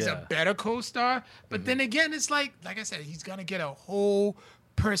 He's a better co-star, but then again, it's like I said, he's gonna get a whole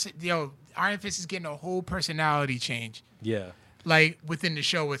person. Iron Fist is getting a whole personality change. Yeah. Like within the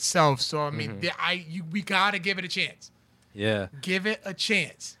show itself. So I mean, we gotta give it a chance. Yeah. Give it a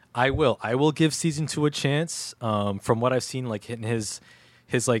chance. I will. I will give season 2 a chance. From what I've seen, like in his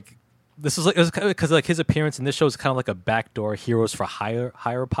like. This was like because like his appearance in this show is kind of like a backdoor Heroes for Hire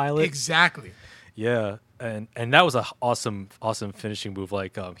pilot. Exactly. Yeah, and that was a awesome finishing move.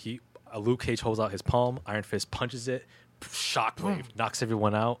 Like Luke Cage holds out his palm, Iron Fist punches it, shockwave, knocks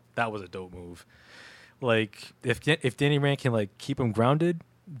everyone out. That was a dope move. Like if Danny Rand can like keep him grounded,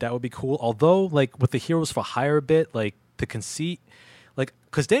 that would be cool. Although like with the Heroes for Hire bit, like the conceit, like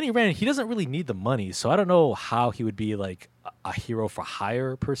because Danny Rand he doesn't really need the money, so I don't know how he would be like a hero for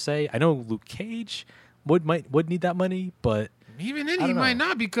hire per se. I know Luke Cage would need that money, but even then he might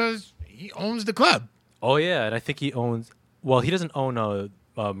not because he owns the club. Oh yeah, and I think he owns. Well, he doesn't own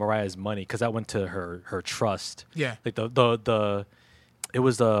Mariah's money because that went to her trust. Yeah, like it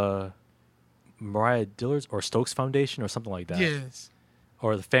was the Mariah Dillard's or Stokes Foundation or something like that. Yes,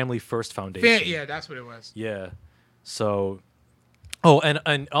 or the Family First Foundation. Yeah, that's what it was. Yeah, so. Oh,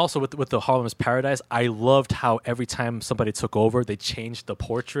 and also with the Harlem's Paradise, I loved how every time somebody took over, they changed the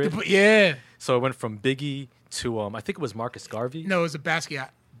portrait. Yeah. So it went from Biggie to I think it was Marcus Garvey. No, it was a Basquiat.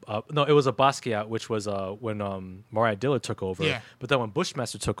 No, it was a Basquiat, which was when Mariah Dillard took over. Yeah. But then when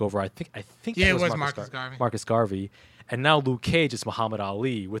Bushmaster took over, I think it was Marcus Garvey. Marcus Garvey, and now Luke Cage is Muhammad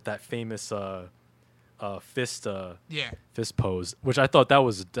Ali with that famous fist fist pose, which I thought that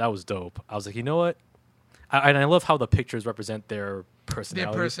was dope. I was like, you know what? And I love how the pictures represent their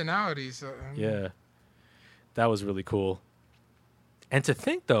personalities. Yeah, that was really cool. And to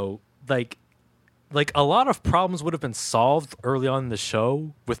think though, like a lot of problems would have been solved early on in the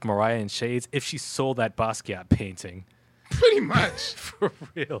show with Mariah and Shades if she sold that Basquiat painting. Pretty much, for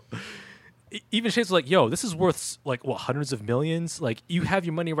real. Even Shades was like, "Yo, this is worth like hundreds of millions. Like you have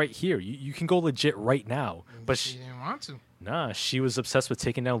your money right here. You can go legit right now." But she didn't want to. Nah, she was obsessed with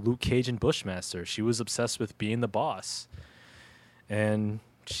taking down Luke Cage and Bushmaster. She was obsessed with being the boss. And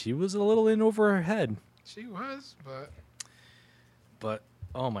she was a little in over her head. She was, but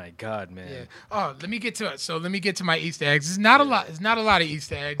oh my God, man. Yeah. Oh, let me get to it. So let me get to my Easter eggs. It's not a lot. It's not a lot of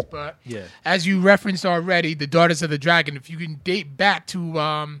Easter eggs, but as you referenced already, the Daughters of the Dragon. If you can date back to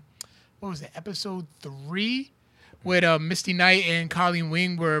what was it, episode 3, where Misty Knight and Colleen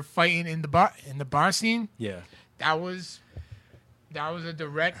Wing were fighting in the bar scene. Yeah. That was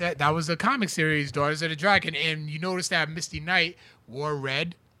a comic series, Daughters of the Dragon, and you notice that Misty Knight wore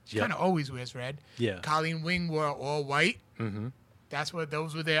red. She kind of always wears red. Yeah. Colleen Wing wore all white. Mm-hmm.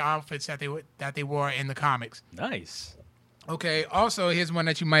 Those were their outfits that they wore in the comics. Nice. Okay. Also, here's one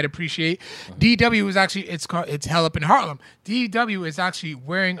that you might appreciate. DW is actually it's Hell Up in Harlem. DW is actually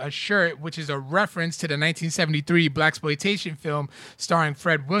wearing a shirt which is a reference to the 1973 blaxploitation film starring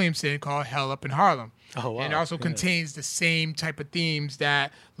Fred Williamson called Hell Up in Harlem. Oh, wow. And it also contains the same type of themes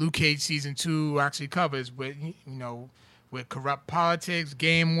that Luke Cage season 2 actually covers with with corrupt politics,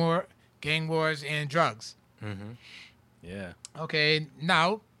 gang wars, and drugs. Mm-hmm. Yeah. Okay,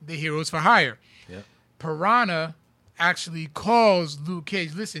 now the Heroes for Hire. Yep. Piranha actually calls Luke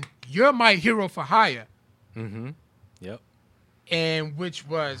Cage, listen, you're my hero for hire. Mm-hmm. Yep. And which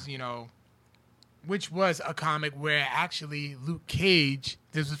was a comic where actually Luke Cage,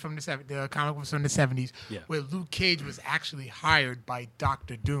 this was from the comic was from the 70s, where Luke Cage was actually hired by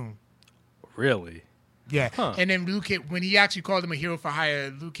Dr. Doom. Really? Yeah. Huh. And then Luke Cage, when he actually called him a hero for hire,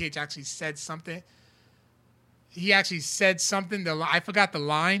 Luke Cage actually said something. He actually said something. I forgot the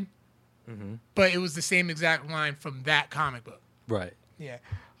line, but it was the same exact line from that comic book. Right. Yeah.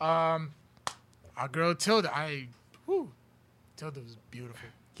 Our girl Tilda, Tilda was beautiful.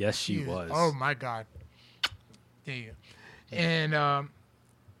 Yes, she was. Oh my God. There you go. And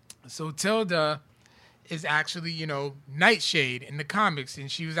so Tilda is actually, Nightshade in the comics,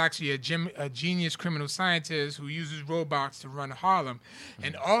 and she was actually a genius criminal scientist who uses robots to run Harlem.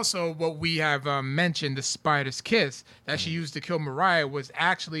 And also, what we have mentioned, the Spider's Kiss that she used to kill Mariah, was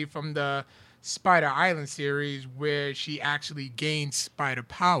actually from the Spider Island series, where she actually gained spider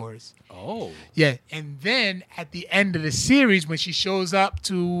powers. Oh. Yeah, and then at the end of the series, when she shows up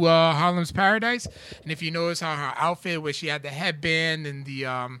to Harlem's Paradise, and if you notice how her outfit, where she had the headband and the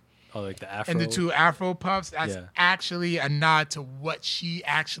like the afro. and the two afro puffs, that's Yeah. actually a nod to what she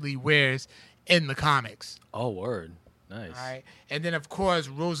actually wears in the comics. Oh, word. Nice. All right, and then of course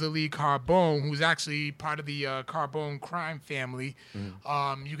Rosalie Carbone, who's actually part of the Carbone crime family.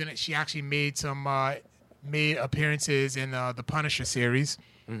 She actually made some made appearances in the Punisher series,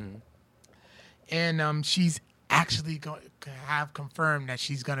 and she's actually going to have confirmed that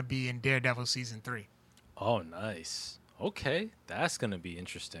she's going to be in Daredevil season 3. Oh, nice. Okay, that's gonna be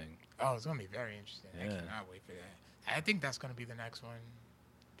interesting. Oh, it's going to be very interesting. I Yeah. cannot wait for that. I think that's going to be the next one.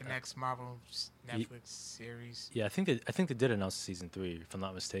 The next Marvel Netflix series. Yeah, I think they did announce season 3, if I'm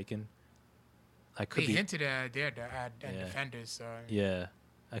not mistaken. I could They be. hinted at Yeah. Defenders. So. Yeah,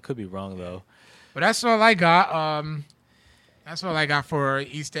 I could be wrong though. But that's all I got. That's all I got for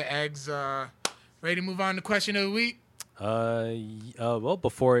Easter eggs. Ready to move on to question of the week? Well,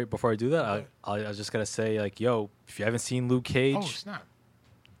 before I do that, I was just gonna say, like, yo, if you haven't seen Luke Cage, Oh, snap.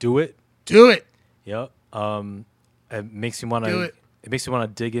 do it. Do it. Yep. It makes me want Do to. it. It makes me want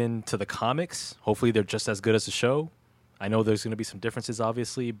to dig into the comics. Hopefully, they're just as good as the show. I know there's gonna be some differences,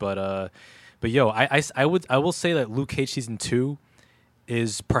 obviously, but yo, I will say that Luke Cage season 2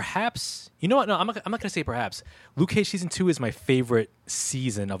 is perhaps, you know what? No, I'm not gonna say perhaps. Luke Cage season 2 is my favorite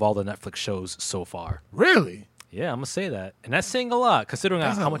season of all the Netflix shows so far. Really? Yeah, I'm gonna say that, and that's saying a lot considering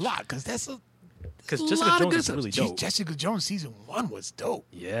That's how a much. lot, because that's a Because lot Jessica of Jones good is stuff. really Jeez, dope. Jessica Jones season 1 was dope.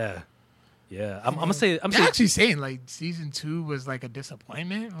 Yeah. I'm gonna say. They're actually saying like season 2 was like a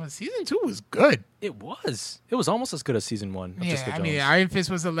disappointment. Well, season 2 was good. It was. It was almost as good as season 1 of Jessica Yeah, I Jones. mean, Iron Fist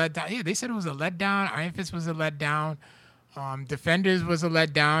was a letdown. Yeah, they said it was a letdown. Iron Fist was a letdown. Defenders was a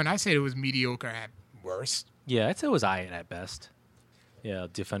letdown. I said it was mediocre at worst. Yeah, I'd say it was at best. Yeah,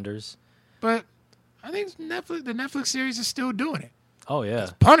 Defenders. But I think the Netflix series is still doing it. Oh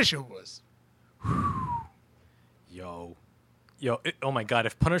yeah. Punisher was. Yo, oh my God!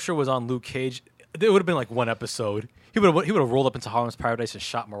 If Punisher was on Luke Cage, there would have been like one episode. He would have rolled up into Harlem's Paradise and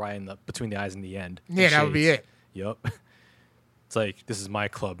shot Mariah between the eyes in the end. Yeah, that would be it. Yep. It's like, this is my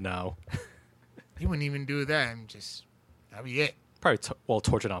club now. He wouldn't even do that. That'd be it. Probably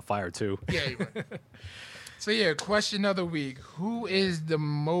tortured on fire too. Yeah, he would. So yeah, question of the week: who is the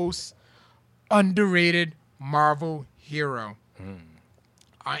most underrated Marvel hero?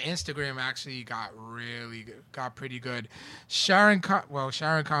 Our Instagram actually got pretty good. Sharon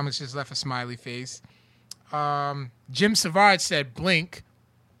Comics just left a smiley face. Jim Savard said Blink.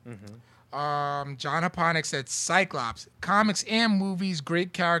 John Haponic said Cyclops. Comics and movies,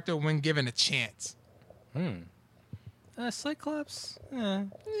 great character when given a chance. Cyclops. Yeah,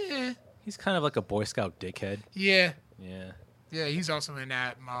 He's kind of like a Boy Scout dickhead. yeah, Yeah. yeah. He's also in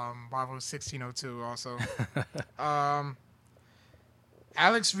that Marvel 1602 also.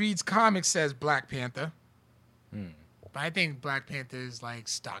 Alex Reed's Comics says Black Panther. But I think Black Panther's like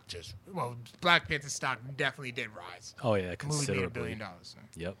stock Black Panther stock definitely did rise. Oh yeah, The movie made $1 considerably. billion. So.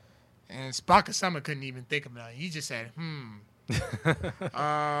 Yep. And Spock of Summer couldn't even think of it. He just said, We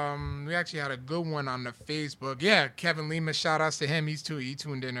actually had a good one on the Facebook. Yeah, Kevin Lima, shout outs to him. He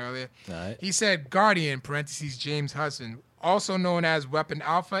tuned in earlier. All right. He said Guardian, parentheses, James Hudson, also known as Weapon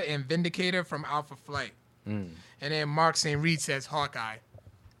Alpha and Vindicator from Alpha Flight. And then Mark St. Reed says Hawkeye.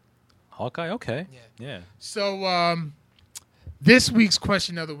 Hawkeye. Okay. Yeah. So this week's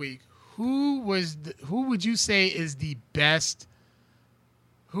question of the week: who would you say is the best?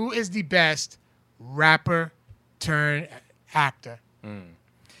 Who is the best rapper turned actor?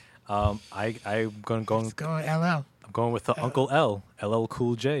 I'm going. Let's go LL. I'm going with Uncle L. LL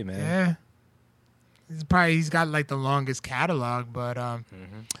Cool J, man. Yeah. He's got like the longest catalog, but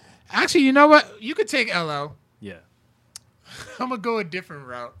actually, you know what? You could take LL. Yeah. I'm gonna go a different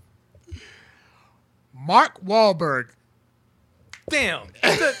route. Mark Wahlberg. Damn.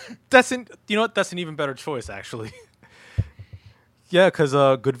 That's an even better choice, actually. Yeah, because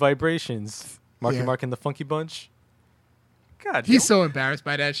Good Vibrations. Marky Yeah. Mark and the Funky Bunch. God, He's so embarrassed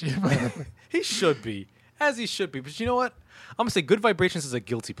by that shit. he should be. As he should be. But you know what? I'm gonna say "Good Vibrations" is a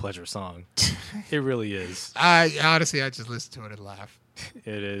guilty pleasure song. It really is. I honestly just listen to it and laugh.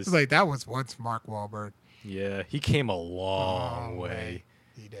 It is. It's like that was once Mark Wahlberg. Yeah, he came a long way.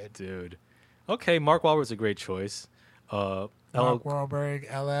 He did. Dude. Okay, Mark Wahlberg's a great choice. Mark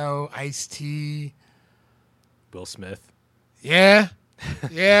Wahlberg, LL, Ice-T. Will Smith. Yeah.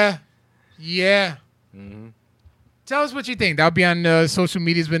 Yeah. Mm-hmm. Tell us what you think. That'll be on social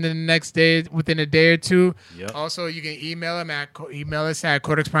medias within a day or two. Yep. Also, you can email us at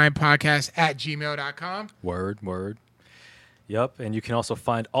codexprimepodcast@gmail.com. Word. Yep, and you can also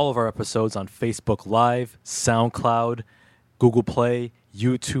find all of our episodes on Facebook Live, SoundCloud, Google Play,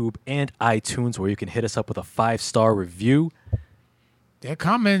 YouTube, and iTunes, where you can hit us up with a 5-star review. They're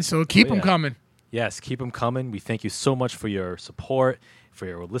coming, so keep them coming. Yes, keep them coming. We thank you so much for your support, for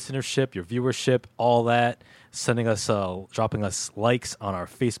your listenership, your viewership, all that. Sending us, dropping us likes on our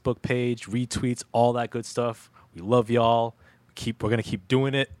Facebook page, retweets, all that good stuff. We love y'all. We're gonna keep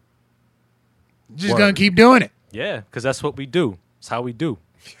doing it. Just gonna keep doing it. Yeah, because that's what we do. It's how we do.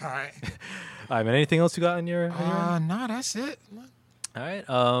 All right. All right, man. Anything else you got on your? No, that's it. All right.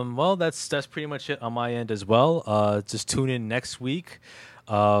 Well, that's pretty much it on my end as well. Just tune in next week.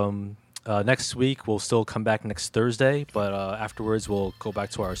 Next week we'll still come back next Thursday, but afterwards we'll go back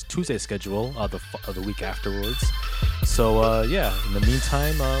to our Tuesday schedule the week afterwards. So yeah. In the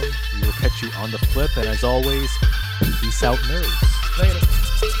meantime, we will catch you on the flip, and as always, peace out, nerds. Later.